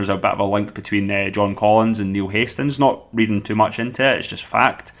interesting there's a bit of a link between John Collins and Neil Hastings. Not reading too much into it, it's just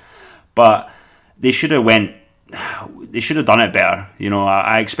fact. But they should have done it better.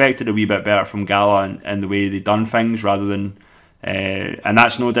 I expected a wee bit better from Gala and the way they done things, rather than... and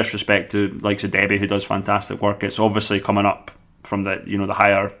that's no disrespect to likes of Debbie, who does fantastic work. It's obviously coming up from the the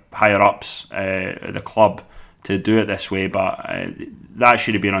higher ups at the club to do it this way, but that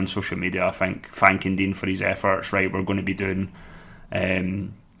should have been on social media. I think thanking Dean for his efforts. Right, we're going to be doing.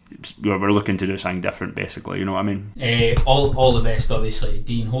 We're looking to do something different, basically. You know what I mean? All the best, obviously,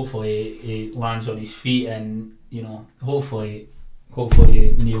 Dean. Hopefully, he lands on his feet, and hopefully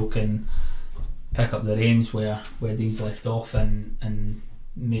Neil can pick up the reins where Dean's left off, and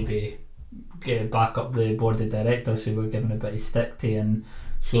maybe get back up the board of directors who were given a bit of stick to, and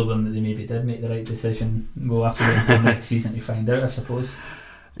show them that they maybe did make the right decision. We'll have to wait until next season to find out, I suppose.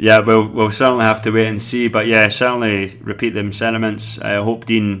 Yeah, we'll certainly have to wait and see, but yeah, certainly repeat them sentiments. I hope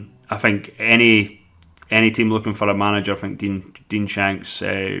Dean, I think any team looking for a manager, I think Dean Shanks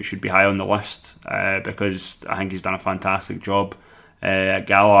should be high on the list, because I think he's done a fantastic job at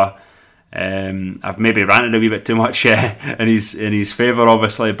Gala. I've maybe ranted a wee bit too much in his favour,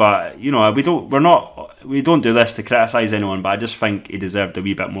 obviously, but we don't do this to criticise anyone, but I just think he deserved a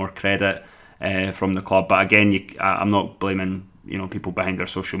wee bit more credit from the club. But again, I'm not blaming people behind their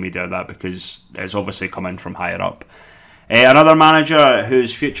social media that, because it's obviously coming from higher up. Another manager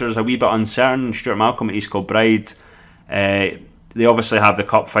whose future is a wee bit uncertain, Stuart Malcolm at East Kilbride. They obviously have the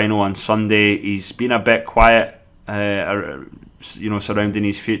cup final on Sunday. He's been a bit quiet, surrounding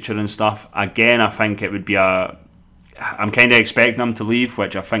his future and stuff. Again, I think it would be I'm kind of expecting him to leave,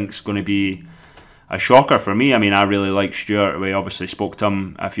 which I think is going to be a shocker for me. I mean, I really like Stuart. We obviously spoke to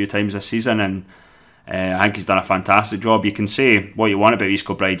him a few times this season, and I think he's done a fantastic job. You can say what you want about East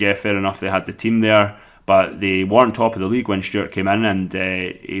Kilbride. Yeah, fair enough, they had the team there, but they weren't top of the league when Stuart came in, and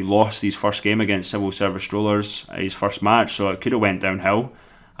he lost his first game against Civil Service Strollers, his first match, so it could have went downhill.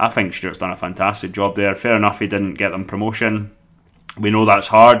 I think Stuart's done a fantastic job there. Fair enough, he didn't get them promotion. We know that's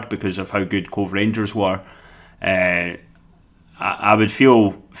hard because of how good Cove Rangers were. I would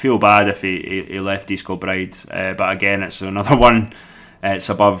feel bad if he left East Kilbride, but again, it's another one. It's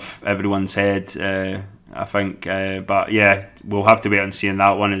above everyone's head, I think. But yeah, we'll have to wait and see in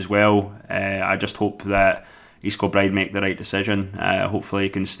that one as well. I just hope that East Kilbride make the right decision. Hopefully he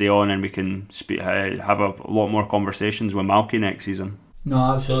can stay on and we can have a lot more conversations with Malky next season. No,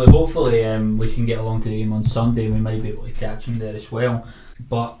 absolutely. Hopefully we can get along to the game on Sunday and we might be able to catch him there as well.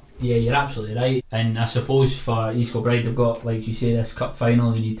 But yeah, you're absolutely right. And I suppose for East Kilbride, they've got, like you say, this cup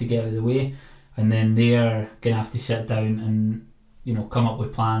final they need to get out of the way, and then they're going to have to sit down and come up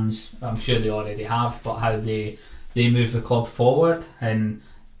with plans. I'm sure they already have, but how they move the club forward, and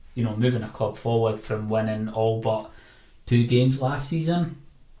moving a club forward from winning all but 2 games last season,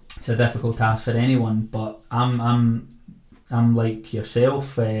 it's a difficult task for anyone. But I'm like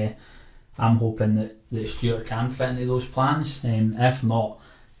yourself. I'm hoping that Stuart can fit into those plans. If not,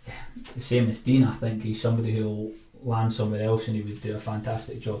 same as Dean, I think he's somebody who'll land somewhere else and he would do a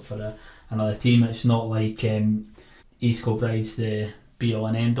fantastic job for another team. It's not like East Kilbride's the be all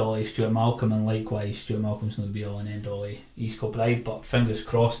and end all of Stuart Malcolm, and likewise Stuart Malcolm's not the be all and end all of East Kilbride, but fingers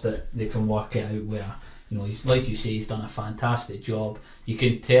crossed that they can work it out where he's, like you say, he's done a fantastic job. You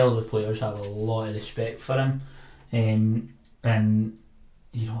can tell the players have a lot of respect for him, and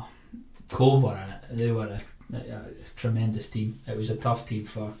Cove were in it. They were a tremendous team. It was a tough team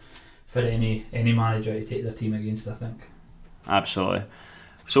for any manager to take their team against, I think. Absolutely.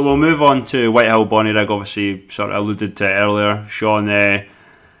 So we'll move on to Whitehill Bonnyrigg. Obviously, sort of alluded to it earlier, Sean.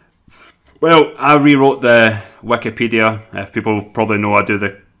 Well, I rewrote the Wikipedia. If people probably know, I do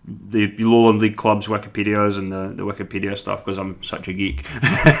the Lowland League clubs Wikipedias and the Wikipedia stuff because I'm such a geek.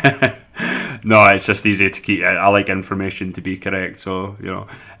 No, it's just easy to keep. I like information to be correct, so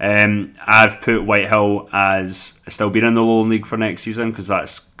I've put Whitehill as still being in the Lowland League for next season because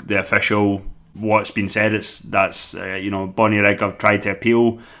that's the official. What's been said, that's Bonnyrigg have tried to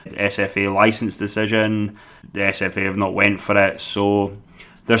appeal the SFA licence decision. The SFA have not went for it, so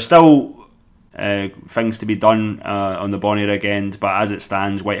there's still things to be done on the Bonnyrigg end, but as it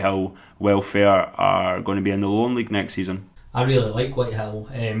stands, Whitehill Welfare are going to be in the Lowland League next season. I really like Whitehill.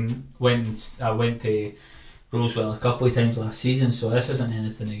 I went to Rosewell a couple of times last season, so this isn't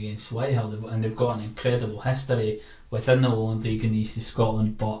anything against Whitehill, and they've got an incredible history within the Lowland League in the East of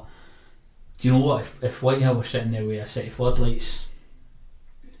Scotland. But do you know what? If Whitehill were sitting there with a set of floodlights,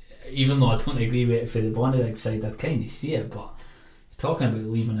 even though I don't agree with it for the Bonnyrigg side, I'd kind of see it. But you're talking about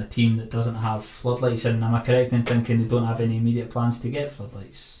leaving a team that doesn't have floodlights, and am I correct in thinking they don't have any immediate plans to get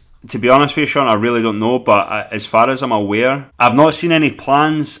floodlights? To be honest with you, Sean, I really don't know, but as far as I'm aware, I've not seen any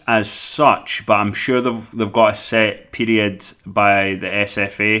plans as such, but I'm sure they've got a set period by the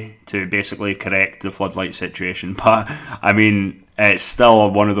SFA to basically correct the floodlight situation. But I mean, it's still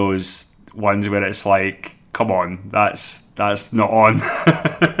one of those ones where it's like, come on, that's not on.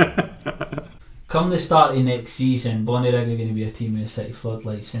 Come the start of next season, Bonnyrigg are going to be a team with a set of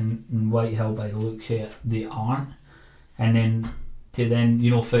floodlights, and Whitehill, by the looks of it, they aren't. And then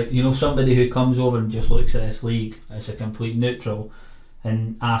somebody who comes over and just looks at this league as a complete neutral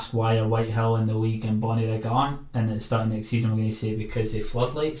and ask why are Whitehill in the league and Bonnyrigg aren't, and at the start of next season we're going to say because they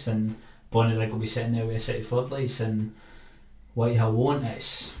floodlights, and Bonnyrigg will be sitting there with a set of floodlights and Whitehill won't.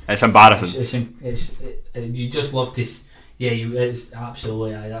 It's embarrassing. You just love to. It's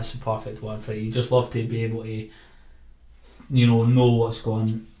absolutely. That's the perfect word for it. You just love to be able to, know what's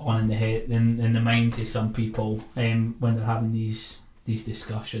going on in the head, in the minds of some people when they're having these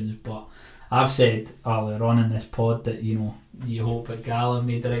discussions. But I've said earlier on in this pod that you hope that Gala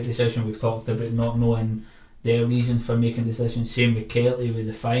made the right decision. We've talked about not knowing their reasons for making decisions. Same with Kelty with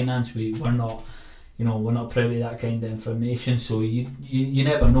the finance. We're not. We're not privy to that kind of information, so you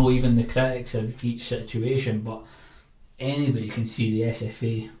never know, even the critics of each situation. But anybody can see the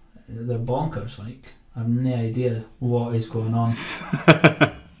SFA, they're bonkers. Like, I have no idea what is going on.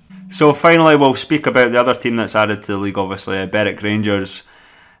 So finally, we'll speak about the other team that's added to the league, obviously, Berwick Rangers.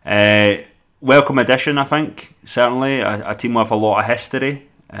 Welcome addition, I think, certainly. A team with a lot of history,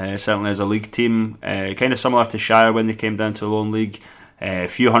 certainly as a league team. Kind of similar to Shire when they came down to the Lone League. A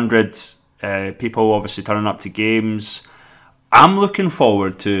few hundred people obviously turning up to games. I'm looking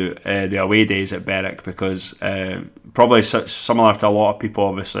forward to the away days at Berwick because probably similar to a lot of people,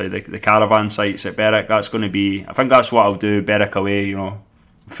 obviously, the caravan sites at Berwick, that's going to be, I think that's what I'll do, Berwick away,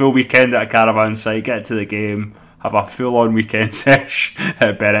 full weekend at a caravan site, get to the game, have a full-on weekend sesh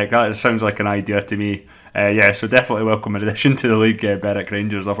at Berwick. That sounds like an idea to me. So definitely welcome addition to the league, Berwick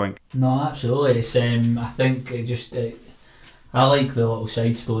Rangers, I think. No, absolutely. It's, I think it just... I like the little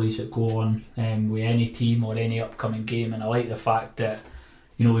side stories that go on with any team or any upcoming game, and I like the fact that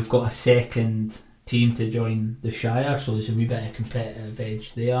we've got a second team to join the Shire, so there's a wee bit of competitive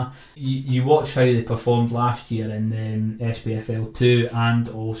edge there. You watch how they performed last year in SPFL 2, and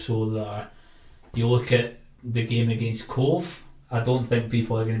also you look at the game against Cove. I don't think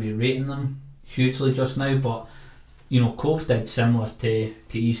people are going to be rating them hugely just now, but Cove did similar to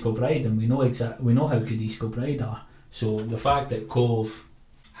East Kilbride, and we know how good East Kilbride are. So the fact that Cove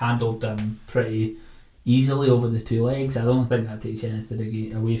handled them pretty easily over the two legs, I don't think that takes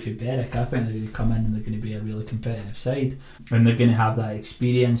anything away from Berwick. I think they're going to come in and they're going to be a really competitive side, and they're going to have that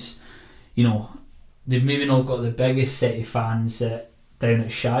experience. They've maybe not got the biggest set of fans down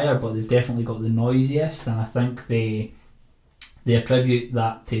at Shire, but they've definitely got the noisiest, and I think they attribute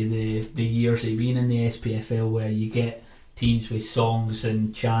that to the years they've been in the SPFL, where you get teams with songs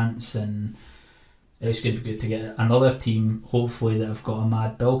and chants, and it's going to be good to get another team, hopefully, that have got a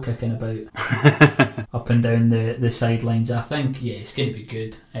mad bill kicking about up and down the sidelines. I think, it's going to be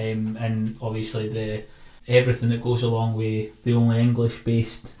good. And obviously everything that goes along with the only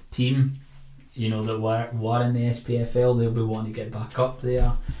English-based team, that were in the SPFL, they'll be wanting to get back up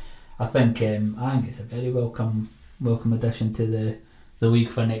there. I think it's a very welcome addition to the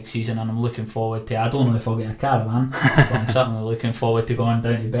league for next season, and I'm looking forward to. I don't know if I'll get a caravan, but I'm certainly looking forward to going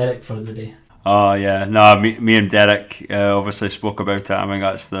down to Berwick for the day. Oh yeah, no, me and Derek obviously spoke about it. I think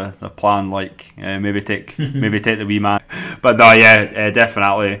that's the plan. Maybe take the wee man, but no,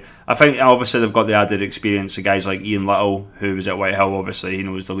 definitely. I think obviously they've got the added experience of guys like Ian Little, who was at Whitehill. Obviously, he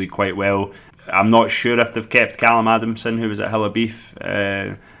knows the league quite well. I'm not sure if they've kept Callum Adamson, who was at Hill of Beef,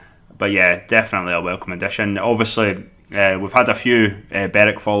 but yeah, definitely a welcome addition. Obviously, we've had a few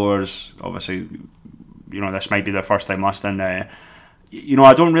Berwick followers. Obviously, this might be their first time listening.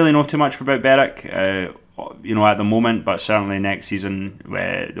 I don't really know too much about Berwick, at the moment, but certainly next season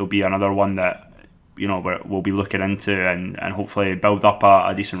there'll be another one that, we'll be looking into and hopefully build up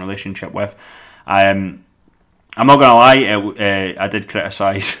a decent relationship with. I'm not going to lie, I did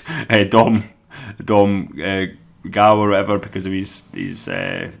criticise Dom Gow or whatever because of his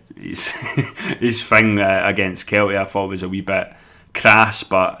thing against Kelty. I thought it was a wee bit crass,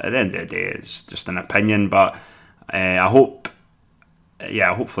 but at the end of the day, it's just an opinion. But I hope.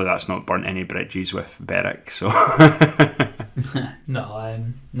 Hopefully that's not burnt any bridges with Berwick. So No,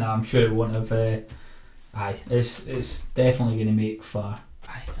 I'm sure it won't have. It's definitely going to make for.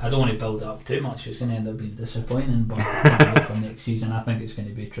 I don't want to build it up too much. It's going to end up being disappointing, but for next season, I think it's going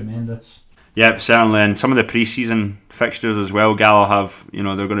to be tremendous. Yeah, certainly, and some of the pre-season fixtures as well. Gal have, they're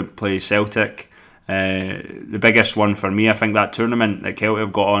going to play Celtic. The biggest one for me, I think, that tournament that Kelty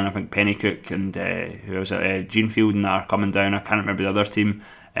have got on. I think Pennycook and who was it, Genefield and that are coming down. I can't remember the other team,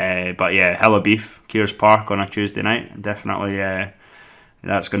 but yeah, Hill of Beef, Kears Park on a Tuesday night. Definitely,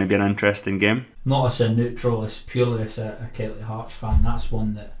 that's going to be an interesting game. Not as a neutral, as purely as a Kelty Hearts fan. That's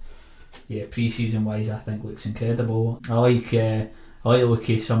one that, pre-season wise, I think looks incredible. I like the look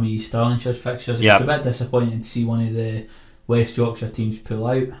of some of these Stirlingshire's fixtures. It's a bit disappointing to see one of the West Yorkshire teams pull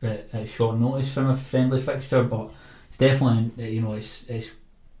out at short notice from a friendly fixture, but it's definitely it's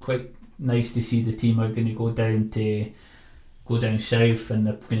quite nice to see the team are going to go down south, and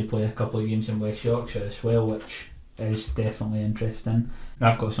they're going to play a couple of games in West Yorkshire as well, which is definitely interesting.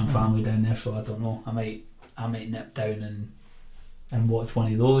 I've got some family down there, so I don't know. I might nip down and watch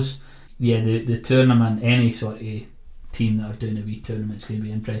one of those. Yeah, the tournament, any sort of team that are doing a wee tournament is going to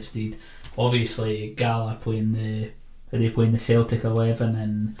be interested. Obviously, Gal are playing the Celtic 11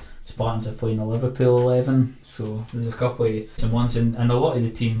 and Spartans are playing the Liverpool 11, so there's a couple of some ones, and a lot of the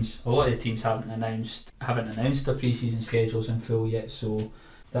teams haven't announced their pre-season schedules in full yet, so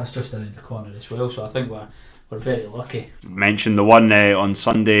that's just around the corner as well. So I think we're very lucky. Mentioned the one on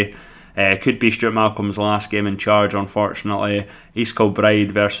Sunday. Could be Stuart Malcolm's last game in charge, unfortunately. East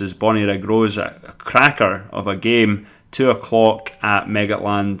Kilbride versus Bonnyrigg Rose, a cracker of a game. 2:00 at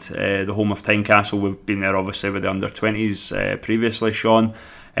Megatland, the home of Tynecastle. We've been there obviously with the under-20s previously, Sean.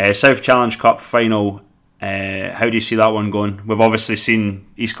 South Challenge Cup final. How do you see that one going? We've obviously seen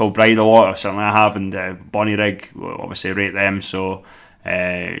East Kilbride a lot, or certainly I have, and Bonnyrigg, we'll obviously rate them, so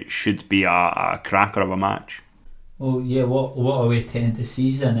should be a cracker of a match. Well, yeah, what a way to end the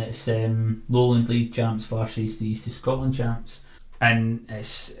season. It's Lowland League champs versus the East of Scotland champs, and I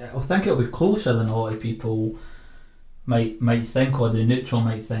think it'll be closer than a lot of people might think, or the neutral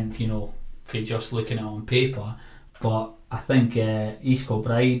might think, you know, if you're just looking at it on paper. But I think East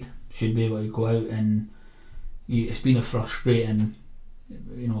Kilbride should be able to go out, and it's been a frustrating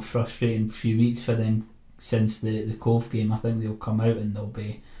few weeks for them since the Cove game. I think they'll come out and they'll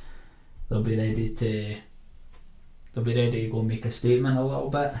be ready to go and make a statement a little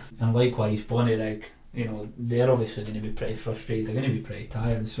bit. And likewise Bonnyrigg, you know, they're obviously going to be pretty frustrated. They're going to be pretty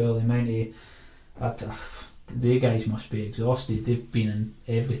tired as well. The amount of the guys must be exhausted. They've been in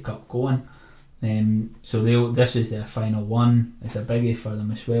every cup going. So this is their final one. It's a biggie for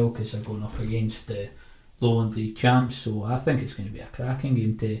them as well, because they're going up against the Lowland League champs. So I think it's going to be a cracking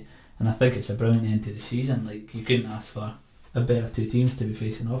game and I think it's a brilliant end to the season. Like, you couldn't ask for a better two teams to be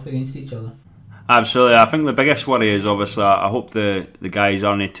facing off against each other. Absolutely. I think the biggest worry is obviously, I hope the guys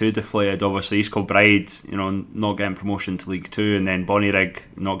aren't too deflated. Obviously East Kilbride, you know, not getting promotion to League 2, and then Bonnyrigg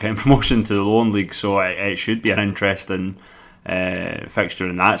not getting promotion to the Lowland League, so it should be an interesting fixture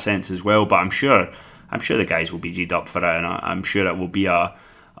in that sense as well. But I'm sure the guys will be G'd up for it, and I'm sure it will be a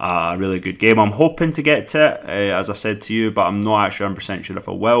really good game. I'm hoping to get to it, as I said to you, but I'm not actually 100% sure if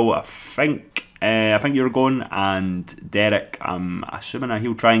I will. I think you're going, and Derek, I'm assuming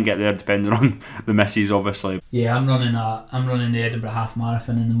he'll try and get there, depending on the misses, obviously. Yeah, I'm running the Edinburgh Half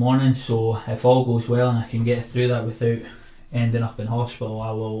Marathon in the morning, so if all goes well and I can get through that without ending up in hospital,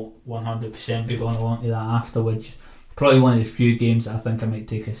 I will 100% be going along to that afterwards. Probably one of the few games that I think I might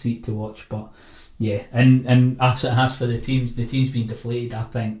take a seat to watch. But yeah, and as for the teams being deflated, I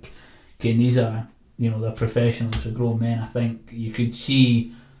think, again, these are, you know, they're professionals, they're grown men. I think you can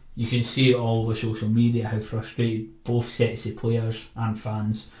see it all over social media how frustrated both sets of players and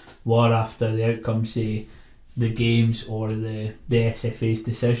fans were after the outcomes of the games or the SFA's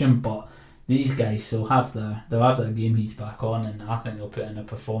decision. But these guys, they'll have their game heats back on, and I think they'll put in a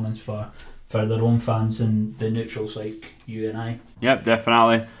performance for their own fans and the neutrals like you and I. Yep,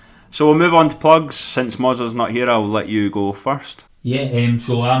 definitely. So we'll move on to plugs. Since Mozza's not here, I'll let you go first. Yeah,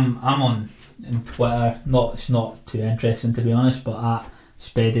 so I'm on Twitter. It's not too interesting, to be honest, but at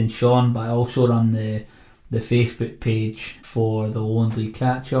Sped and Sean. But I also run the Facebook page for the Lowland League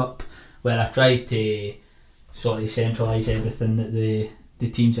Catch Up, where I try to sort of centralise everything that the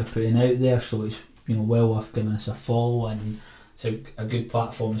teams are putting out there. So it's, you know, well worth giving us a follow, and it's a good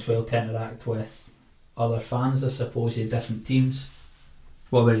platform as well to interact with other fans, I suppose, of different teams.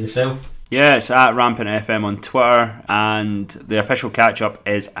 What about yourself? Yeah, it's at Rampant FM on Twitter, and the official catch up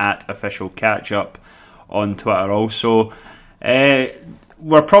is at official catch up on Twitter also.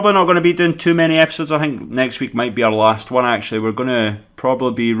 We're probably not going to be doing too many episodes. I think next week might be our last one, actually. We're going to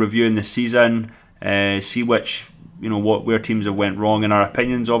probably be reviewing the season, see which, you know, where teams have went wrong in our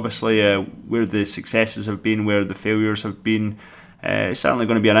opinions, obviously, where the successes have been, where the failures have been. It's certainly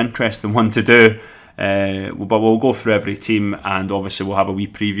going to be an interesting one to do. But we'll go through every team, and obviously we'll have a wee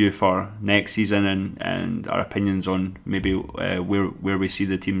preview for next season and our opinions on maybe where we see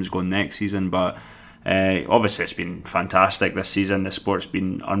the teams going next season. But obviously it's been fantastic this season. The sport's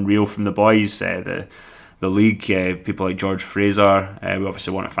been unreal from the boys, the league, people like George Fraser. We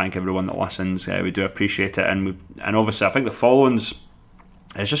obviously want to thank everyone that listens. We do appreciate it, and obviously I think the followings,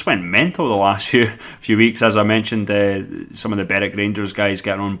 it's just went mental the last few weeks. As I mentioned, some of the Berwick Rangers guys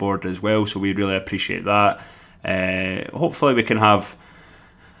getting on board as well, so we really appreciate that. Hopefully we can have,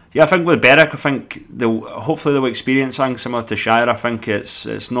 I think with Berwick, hopefully they'll experience something similar to Shire. I think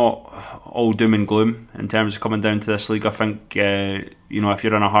it's not all doom and gloom in terms of coming down to this league. I think if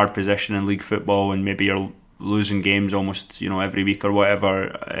you're in a hard position in league football and maybe you're losing games almost every week or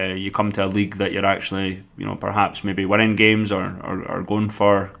whatever, you come to a league that you're actually perhaps maybe winning games or going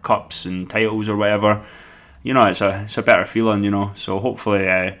for cups and titles or whatever, it's a better feeling, so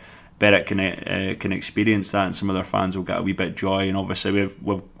hopefully Berwick can experience that, and some of their fans will get a wee bit of joy. And obviously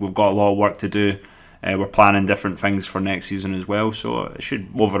we've got a lot of work to do. We're planning different things for next season as well, so it should,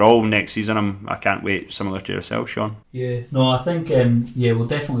 overall next season, I can't wait, similar to yourself, Sean. Yeah, no, I think we'll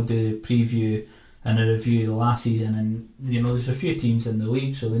definitely do a preview and a review of the last season, and there's a few teams in the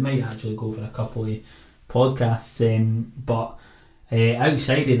league, so they might actually go for a couple of podcasts, but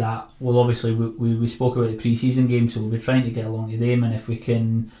outside of that, well, obviously we spoke about the pre-season games, so we'll be trying to get along to them, and if we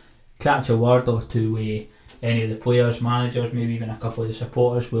can catch a word or two with any of the players, managers, maybe even a couple of the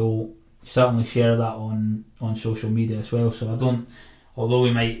supporters, we'll certainly share that on social media as well. So I although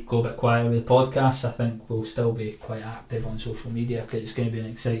we might go a bit quieter with the podcast, I think we'll still be quite active on social media because it's going to be an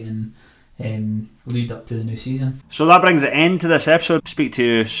exciting lead up to the new season. So that brings an end to this episode. Speak to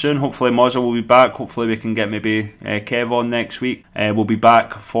you soon. Hopefully Mozza will be back. Hopefully we can get maybe Kev on next week. We'll be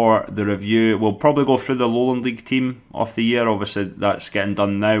back for the review. We'll probably go through the Lowland League team of the year. Obviously that's getting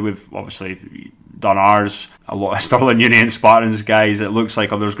done now. We've obviously done ours. A lot of Stirling Union Spartans guys. It looks like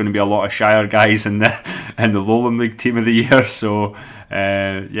there's going to be a lot of Shire guys in the Lowland League team of the year. So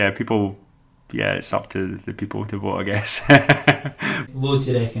it's up to the people to vote, I guess. Loads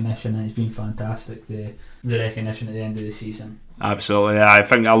of recognition, and it's been fantastic, the recognition at the end of the season. Absolutely. I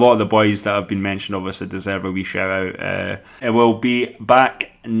think a lot of the boys that have been mentioned obviously deserve a wee shout out. It will be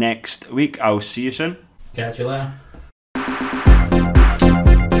back next week. I'll see you soon. Catch you later.